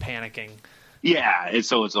baby panicking. Yeah, it's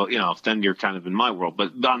then you're kind of in my world.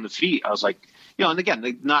 But on the feet, I was like, and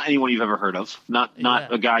again, not anyone you've ever heard of, not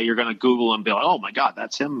a guy you're going to Google and be like, oh my God,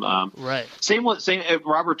 that's him. Right. Same at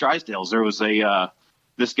Robert Drysdale's. There was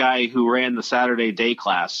this guy who ran the Saturday day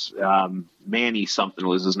class, Manny something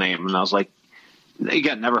was his name, and I was like,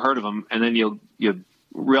 again, never heard of him. And then you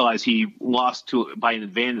realize he lost by an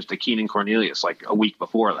advantage to Keenan Cornelius like a week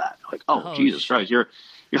before that. Like, oh Jesus Christ, you're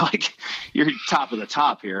like you're top of the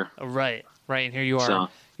top here. Right. And here you are,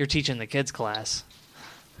 you're teaching the kids class.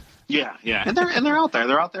 Yeah, and they're out there.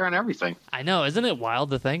 They're out there and everything. I know. Isn't it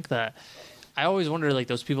wild to think that? I always wonder, like,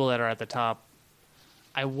 those people that are at the top.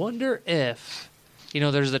 I wonder if,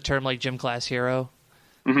 there's the term like gym class hero.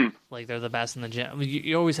 Mm-hmm. Like they're the best in the gym. I mean,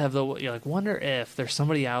 you always have you're like, wonder if there's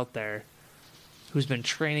somebody out there who's been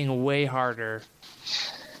training way harder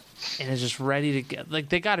and is just ready to get. Like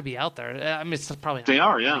they got to be out there. I mean, it's probably not they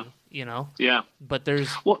are, yeah. Yeah. But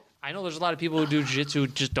I know there's a lot of people who do jiu-jitsu who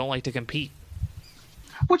just don't like to compete.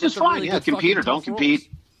 Which is fine, really compete or don't compete.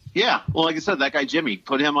 Rules. Yeah, well, like I said, that guy Jimmy,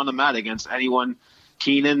 put him on the mat against anyone,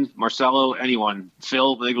 Keenan, Marcelo, anyone,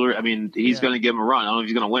 Phil Bigler. I mean, he's going to give him a run. I don't know if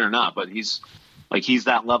he's going to win or not, but he's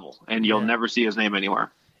that level, and you'll never see his name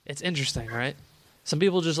anywhere. It's interesting, right? Some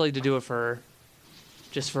people just like to do it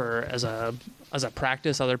as a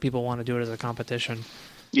practice. Other people want to do it as a competition.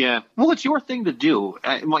 Yeah, well, it's your thing to do.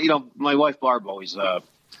 My wife Barb always.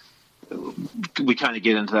 We kind of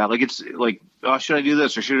get into that. Like, it's like, oh, should I do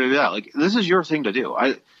this or should I do that? Like, this is your thing to do.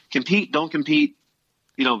 Compete, don't compete,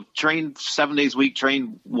 train 7 days a week,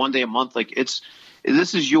 train 1 day a month. Like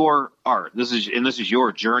this is your art. This is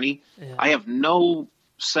your journey. Yeah. I have no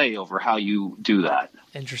say over how you do that.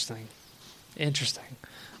 Interesting.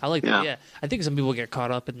 I like that. Yeah. I think some people get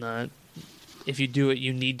caught up in if you do it,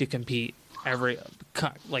 you need to compete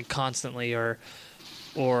constantly or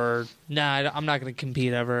I'm not going to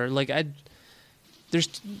compete ever. Like there's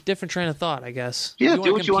different train of thought, I guess. Yeah,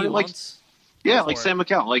 do what you want. Like Sam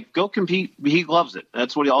McCall. Like go compete. He loves it.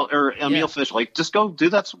 That's what Emil Fish. Like just go do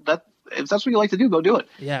that. If that's what you like to do, go do it.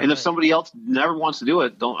 Yeah. And if somebody else never wants to do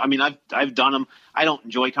it, don't. I mean, I've done them. I don't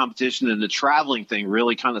enjoy competition, and the traveling thing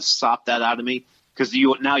really kind of sopped that out of me. Because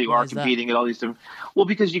you are competing at all these different. Well,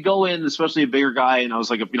 because you go in, especially a bigger guy, and I was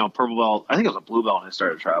like a purple belt. I think I was a blue belt when I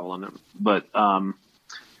started traveling, but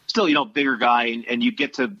still, bigger guy, and you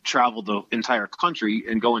get to travel the entire country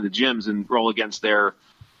and go into gyms and roll against their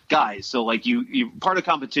guys. So, like, you part of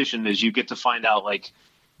competition is you get to find out, like,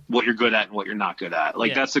 what you're good at and what you're not good at.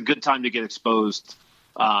 Like, that's a good time to get exposed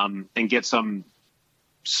and get some,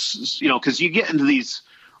 because you get into these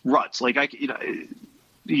ruts. Like,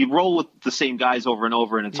 you roll with the same guys over and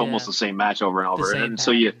over, and it's Yeah. almost the same match over and over. same And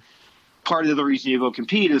so you pattern. part of the reason you go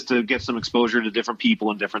compete is to get some exposure to different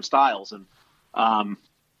people and different styles. And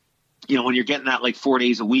when you're getting that like 4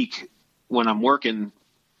 days a week when I'm working,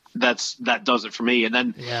 that does it for me. And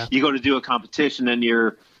then Yeah. you go to do a competition, and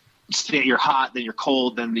you're hot, then you're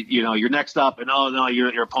cold, then you're next up, and oh no,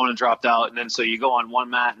 your opponent dropped out, and then so you go on one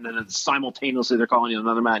mat, and then it's simultaneously they're calling you on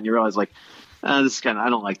another mat, and you realize like, this is I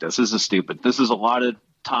don't like this. This is stupid. This is a lot of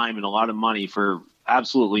time and a lot of money for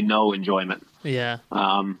absolutely no enjoyment. Yeah.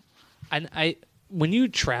 And when you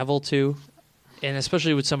travel to, and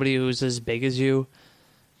especially with somebody who's as big as you,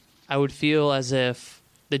 I would feel as if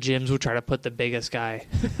the gyms would try to put the biggest guy.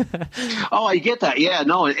 Oh, I get that. Yeah,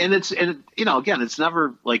 no, and again, it's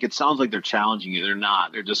never like it sounds like they're challenging you. They're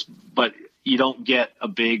not. They're just, but you don't get a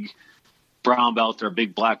big brown belt or a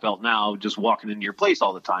big black belt now just walking into your place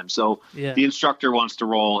all the time. So Yeah. the instructor wants to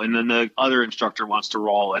roll, and then the other instructor wants to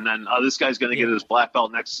roll, and then this guy's going to get his black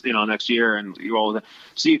belt next year, and you roll with it.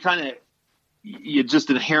 So you just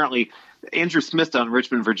inherently. Andrew Smith on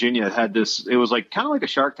Richmond, Virginia had this. It was like kind of like a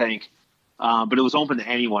Shark Tank. But it was open to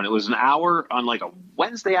anyone. It was an hour on like a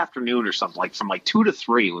Wednesday afternoon or something, like from like 2 to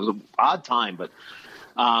 3. It was an odd time, but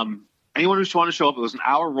anyone who wanted to show up, it was an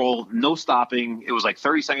hour roll, no stopping. It was like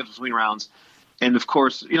 30 seconds between rounds. And of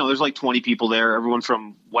course, there's like 20 people there, everyone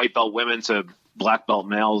from white belt women to black belt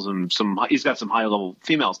males, and he's got some high level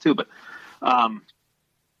females too. But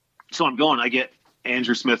so I'm going, I get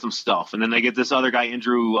Andrew Smith himself, and then I get this other guy,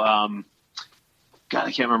 Andrew, God,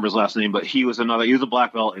 I can't remember his last name, but he was a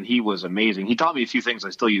black belt, and he was amazing. He taught me a few things I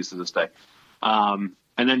still use to this day.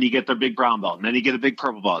 And then you get their big brown belt, and then you get a big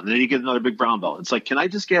purple belt, and then you get another big brown belt. It's like, can I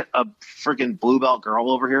just get a freaking blue belt girl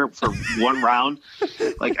over here for one round?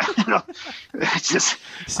 Like, I don't know. It's just,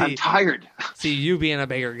 I'm tired. See, you being a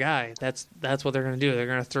bigger guy, that's what they're going to do. They're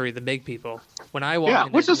going to throw you the big people. When I walk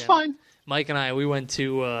into which the is gym, fine. Mike and I, we went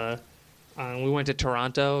to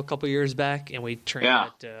Toronto a couple years back, and we trained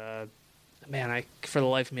at for the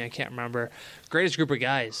life of me, I can't remember. Greatest group of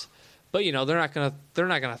guys, but they're not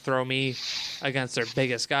gonna throw me against their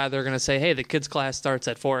biggest guy. They're gonna say, "Hey, the kids' class starts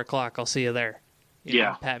at 4:00. I'll see you there."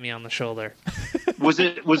 Pat me on the shoulder. Was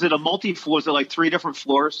it a was it like 3 different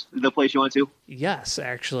floors? The place you went to? Yes,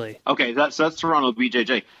 actually. Okay, that's Toronto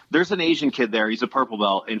BJJ. There's an Asian kid there. He's a purple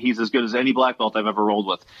belt, and he's as good as any black belt I've ever rolled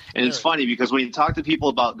with. And It's funny because when you talk to people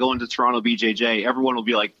about going to Toronto BJJ, everyone will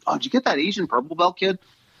be like, "Oh, did you get that Asian purple belt kid?"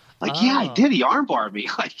 Like, yeah, I did. He armbarred me.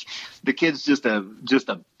 Like, the kid's just a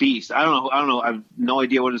beast. I don't know. I have no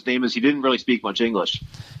idea what his name is. He didn't really speak much English,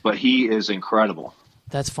 but he is incredible.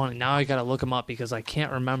 That's funny. Now I got to look him up because I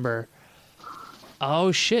can't remember.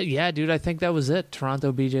 Oh, shit. Yeah, dude, I think that was it.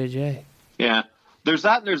 Toronto BJJ. Yeah. There's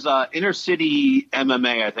that. And there's Inner City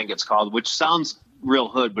MMA, I think it's called, which sounds real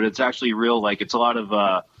hood, but it's actually real. Like, it's a lot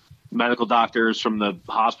of medical doctors from the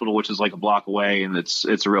hospital, which is like a block away, and it's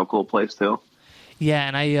a real cool place, too. Yeah,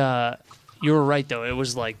 and you were right, though. It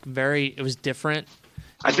was it was different.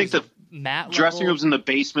 I think the mat dressing level, room's in the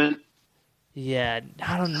basement. Yeah,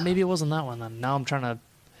 I don't. Maybe it wasn't that one then. Now I'm trying to.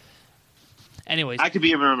 Anyways, I could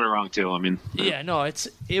be remembering wrong too. I mean, yeah, no,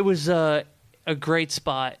 it was a great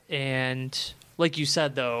spot, and like you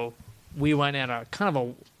said, though, we went at a kind of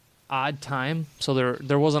a odd time, so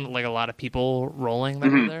there wasn't like a lot of people rolling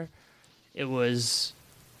that were there. It was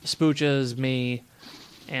Spoochas, me,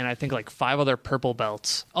 and I think like 5 other purple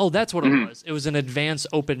belts. Oh, that's what it was. It was an advanced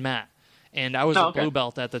open mat, and I was a blue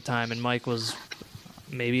belt at the time, and Mike was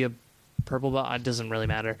maybe a purple belt. It doesn't really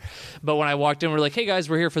matter. But when I walked in, we're like, "Hey guys,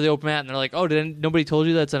 we're here for the open mat," and they're like, "Oh, nobody told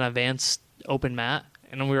you that's an advanced open mat?"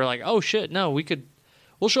 And we were like, "Oh shit, no,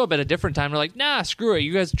 we'll show up at a different time." They're like, "Nah, screw it.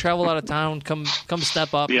 You guys travel out of town. Come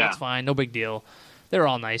step up. Yeah. That's fine. No big deal." They're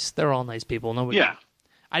all nice. They're all nice people. Nobody. yeah.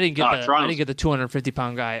 I didn't get I didn't get the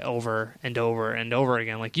 250-pound guy over and over and over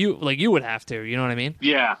again like you would have to. You know what I mean?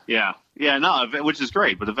 Yeah. No, which is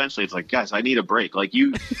great, but eventually it's like, guys, I need a break. Like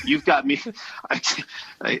you've got me.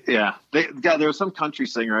 Yeah. There was some country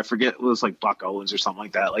singer, I forget, it was like Buck Owens or something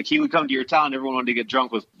like that. Like he would come to your town, everyone wanted to get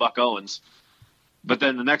drunk with Buck Owens, but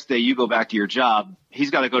then the next day you go back to your job, he's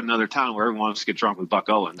got to go to another town where everyone wants to get drunk with Buck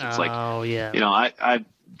Owens. It's yeah.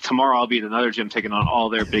 Tomorrow I'll be at another gym taking on all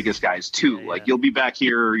their biggest guys too. Yeah. Like you'll be back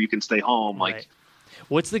here, or you can stay home. Right. Like,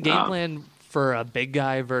 what's the game plan for a big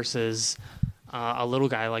guy versus a little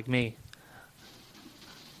guy like me?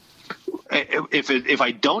 If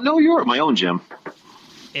I don't know you, or my own gym.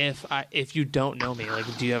 If you don't know me,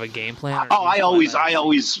 like, do you have a game plan? I always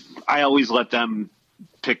let them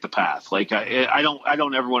pick the path. Like I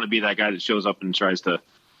don't ever want to be that guy that shows up and tries to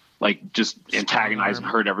like just antagonize and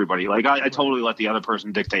hurt everybody. Like I totally let the other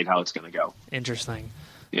person dictate how it's going to go. Interesting.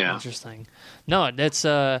 Yeah. Interesting. No, that's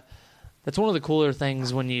one of the cooler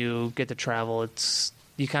things when you get to travel. It's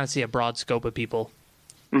you kind of see a broad scope of people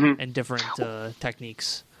and different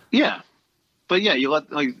techniques. Yeah. But yeah, you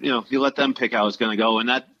let them pick how it's going to go, and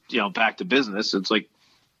that, back to business. It's like,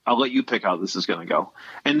 I'll let you pick how this is going to go.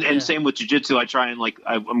 And same with jiu-jitsu. I try and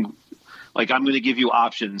I'm going to give you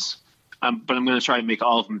options, but I'm going to try and make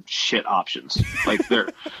all of them shit options. Like they're.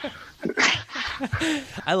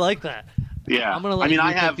 I like that. Yeah. I'm going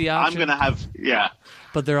to have. Yeah.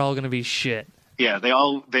 But they're all going to be shit. Yeah. They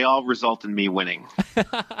all result in me winning.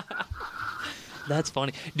 That's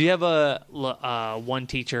funny. Do you have a one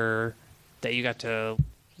teacher that you got to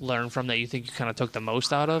learn from that you think you kind of took the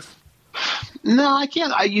most out of? No, I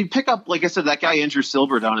can't. You pick up, like I said, that guy Andrew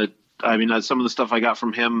Silver down at. I mean, some of the stuff I got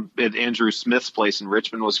from him at Andrew Smith's place in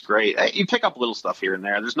Richmond was great. You pick up little stuff here and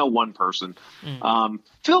there. There's no one person.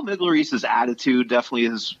 Phil Miglerese's attitude definitely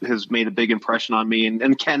has made a big impression on me,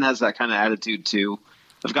 and Ken has that kind of attitude too.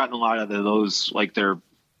 I've gotten a lot of those, like their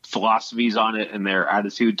philosophies on it and their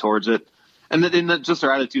attitude towards it, and then just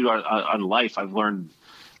their attitude on life. I've learned.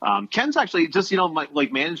 Ken's actually just my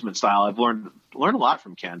management style. I've learned a lot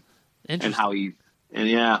from Ken and how he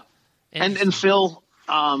and Phil.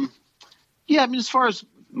 Yeah, I mean, as far as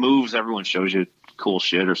moves, everyone shows you cool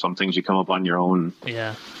shit or some things you come up on your own.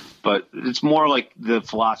 Yeah. But it's more like the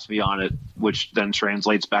philosophy on it, which then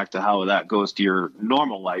translates back to how that goes to your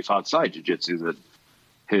normal life outside jiu-jitsu that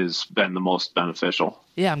has been the most beneficial.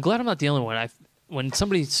 Yeah, I'm glad I'm not the only one. When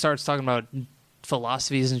somebody starts talking about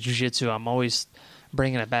philosophies in jiu-jitsu, I'm always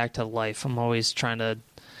bringing it back to life. I'm always trying to,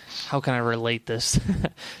 how can I relate this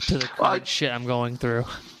to the current shit I'm going through?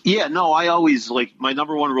 Yeah, no, I always, my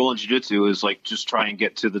number one rule in jiu-jitsu is, just try and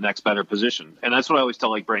get to the next better position. And that's what I always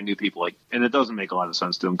tell, brand new people, and it doesn't make a lot of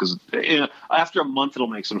sense to them because after a month it'll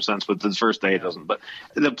make some sense, but the first day it doesn't. But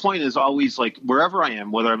the point is always, wherever I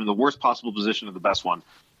am, whether I'm in the worst possible position or the best one,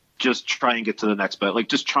 just try and get to the next better.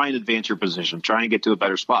 Just try and advance your position. Try and get to a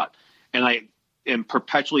better spot. And I am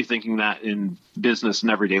perpetually thinking that in business and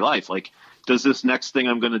everyday life. Does this next thing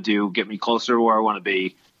I'm going to do get me closer to where I want to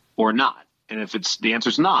be or not? And if the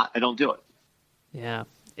answer's not, I don't do it. Yeah,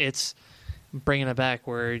 it's bringing it back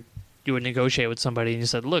where you would negotiate with somebody and you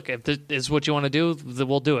said, look, if this is what you want to do, then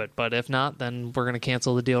we'll do it. But if not, then we're going to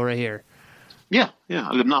cancel the deal right here. Yeah.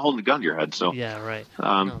 I'm not holding a gun to your head. So yeah, right.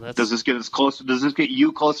 Does this get us closer? Does this get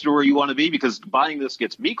you closer to where you want to be? Because buying this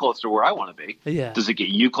gets me closer to where I want to be. Yeah. Does it get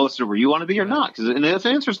you closer to where you want to be or not? And if the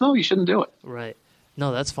answer is no, you shouldn't do it. Right.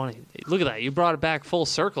 No, that's funny. Look at that. You brought it back full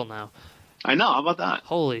circle now. I know. How about that?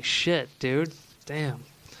 Holy shit, dude. Damn.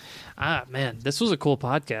 Man, this was a cool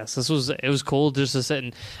podcast. It was cool just to sit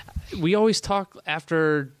and we always talk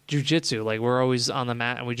after jiu-jitsu. We're always on the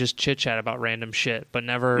mat and we just chit-chat about random shit, but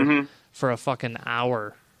never for a fucking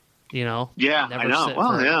hour, Yeah, never I know.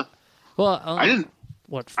 Well, yeah. Well, I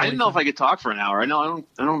didn't know if I could talk for an hour. I don't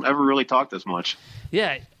ever really talk this much.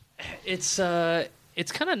 Yeah. It's kind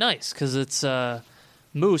of nice cuz it's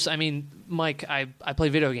Moose, I mean, Mike, I play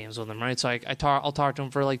video games with him, right? So I'll talk to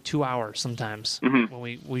him for 2 hours sometimes when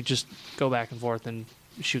we just go back and forth and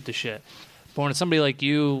shoot the shit. But when it's somebody like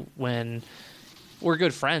you, when we're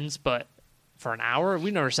good friends, but for an hour,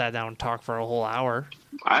 we never sat down and talked for a whole hour.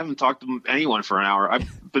 I haven't talked to anyone for an hour.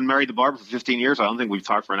 I've been married to Barbara for 15 years. I don't think we've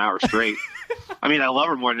talked for an hour straight. I mean, I love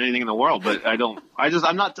her more than anything in the world, but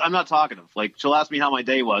I'm not talkative. She'll ask me how my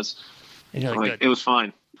day was. And you're good. It was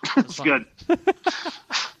fine. It's good.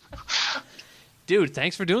 Dude,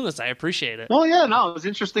 thanks for doing this. I appreciate it. Well, yeah, no, it was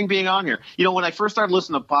interesting being on here. When I first started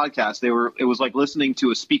listening to podcasts, it was like listening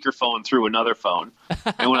to a speakerphone through another phone.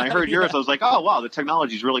 And when I heard yours, I was like, oh, wow, the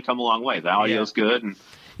technology's really come a long way. The audio's good. And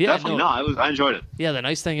definitely, I enjoyed it. Yeah, the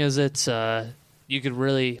nice thing is it's, you could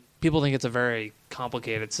really, people think it's a very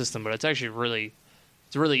complicated system, but it's actually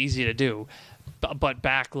it's really easy to do. But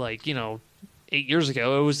back 8 years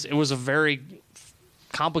ago, it was a very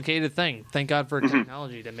complicated thing. Thank God for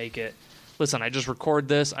technology to make it. Listen, I just record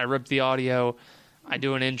this, I rip the audio, I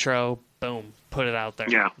do an intro, boom, put it out there.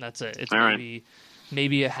 Yeah. That's it. It's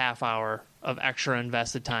maybe a half hour of extra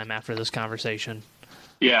invested time after this conversation.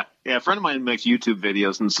 Yeah. A friend of mine makes YouTube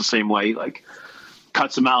videos, and it's the same way.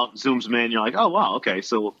 Cuts them out, zooms them in. You're like, oh, wow, okay,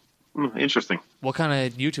 so interesting. What kind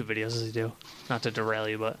of YouTube videos does he do? Not to derail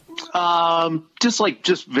you, but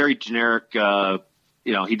just very generic.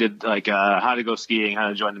 He did how to go skiing, how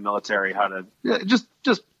to join the military, how to just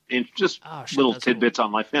little tidbits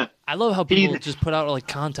on life. Yeah. I love how people just put out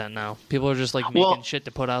content now. People are just making shit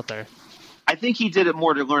to put out there. I think he did it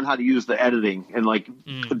more to learn how to use the editing and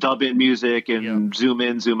dub in music and zoom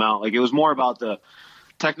in, zoom out. It was more about the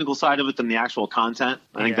technical side of it than the actual content.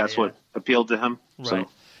 I think that's what appealed to him. Right. So.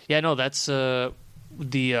 Yeah, no, that's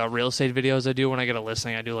the real estate videos I do when I get a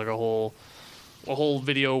listing. I do like a whole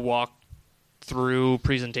video walk through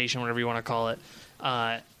presentation, whatever you want to call it.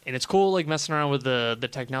 And it's cool, like messing around with the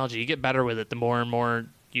technology. You get better with it. The more and more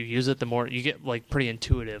you use it, the more you get like pretty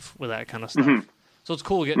intuitive with that kind of stuff. Mm-hmm. So it's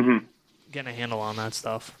cool getting a handle on that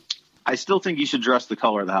stuff. I still think you should dress the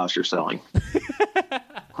color of the house you're selling.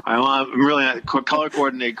 I'm really not color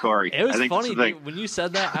coordinate Corey. It was funny, dude, when you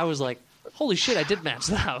said that. I was like, "Holy shit! I did match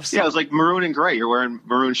the house." Yeah, it was like maroon and gray. You're wearing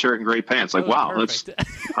maroon shirt and gray pants. Like, wow, I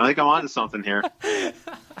think I'm onto something here.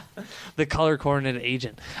 The color coordinated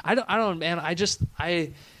agent. I don't, man. I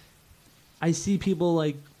see people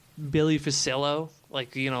like Billy Fusillo,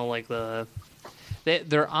 like like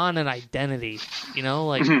they're on an identity,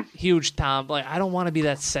 like huge Tom. Like I don't want to be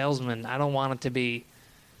that salesman. I don't want it to be.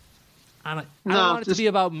 I don't want it to be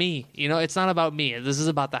about me. It's not about me. This is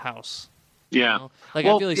about the house. Yeah. Like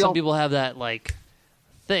I feel like some people have that like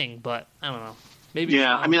thing, but I don't know. Maybe it's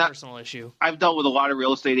a personal issue. I've dealt with a lot of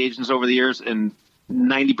real estate agents over the years, and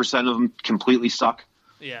 90% of them completely suck.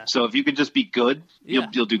 Yeah. So if you can just be good, you'll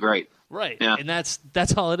do great. Right. Yeah. And that's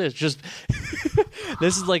all it is. Just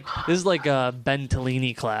this is like a Ben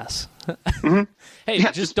Tellini class. Hey,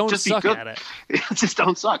 just don't suck at it. Just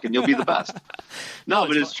don't suck, and you'll be the best. No,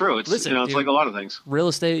 but it's true. It's Listen, it's dude, like a lot of things. Real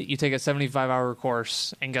estate, you take a 75-hour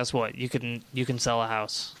course, and guess what? You can sell a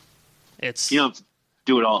house. You don't have to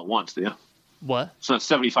do it all at once, do you? What? It's not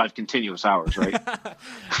 75 continuous hours, right?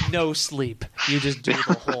 No sleep. You just do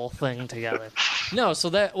the whole thing together. No, so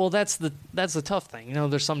that's the tough thing.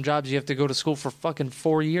 There's some jobs you have to go to school for fucking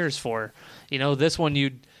 4 years for. This one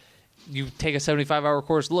you take a 75-hour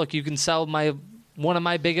course. Look, you can sell one of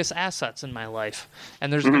my biggest assets in my life,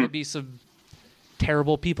 and there's going to be some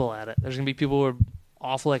terrible people at it. There's going to be people who are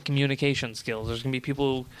awful at communication skills. There's going to be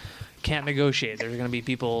people who can't negotiate. There's going to be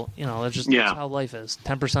people, that's how life is.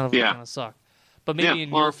 10% of them are going to suck. But maybe in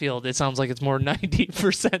your field, it sounds like it's more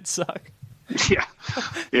 90% suck.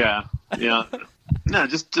 Yeah. No,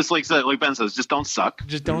 just like Ben says, just don't suck.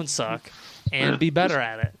 Just don't suck, and be better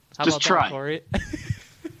at it. How just about try, that, Corey?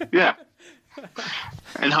 Yeah.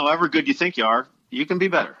 And however good you think you are, you can be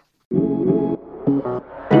better.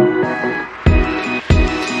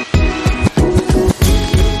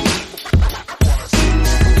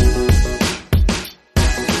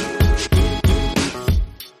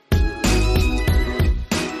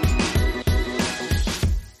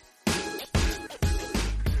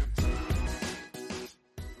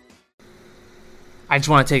 I just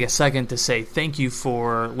want to take a second to say thank you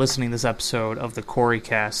for listening to this episode of the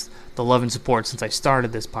Coreycast. The love and support since I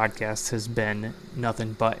started this podcast has been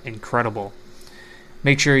nothing but incredible.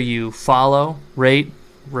 Make sure you follow, rate,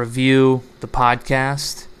 review the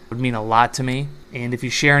podcast. It would mean a lot to me. And if you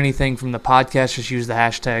share anything from the podcast, just use the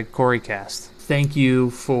hashtag Coreycast. Thank you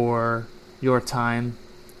for your time,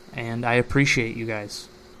 and I appreciate you guys.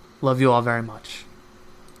 Love you all very much.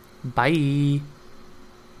 Bye.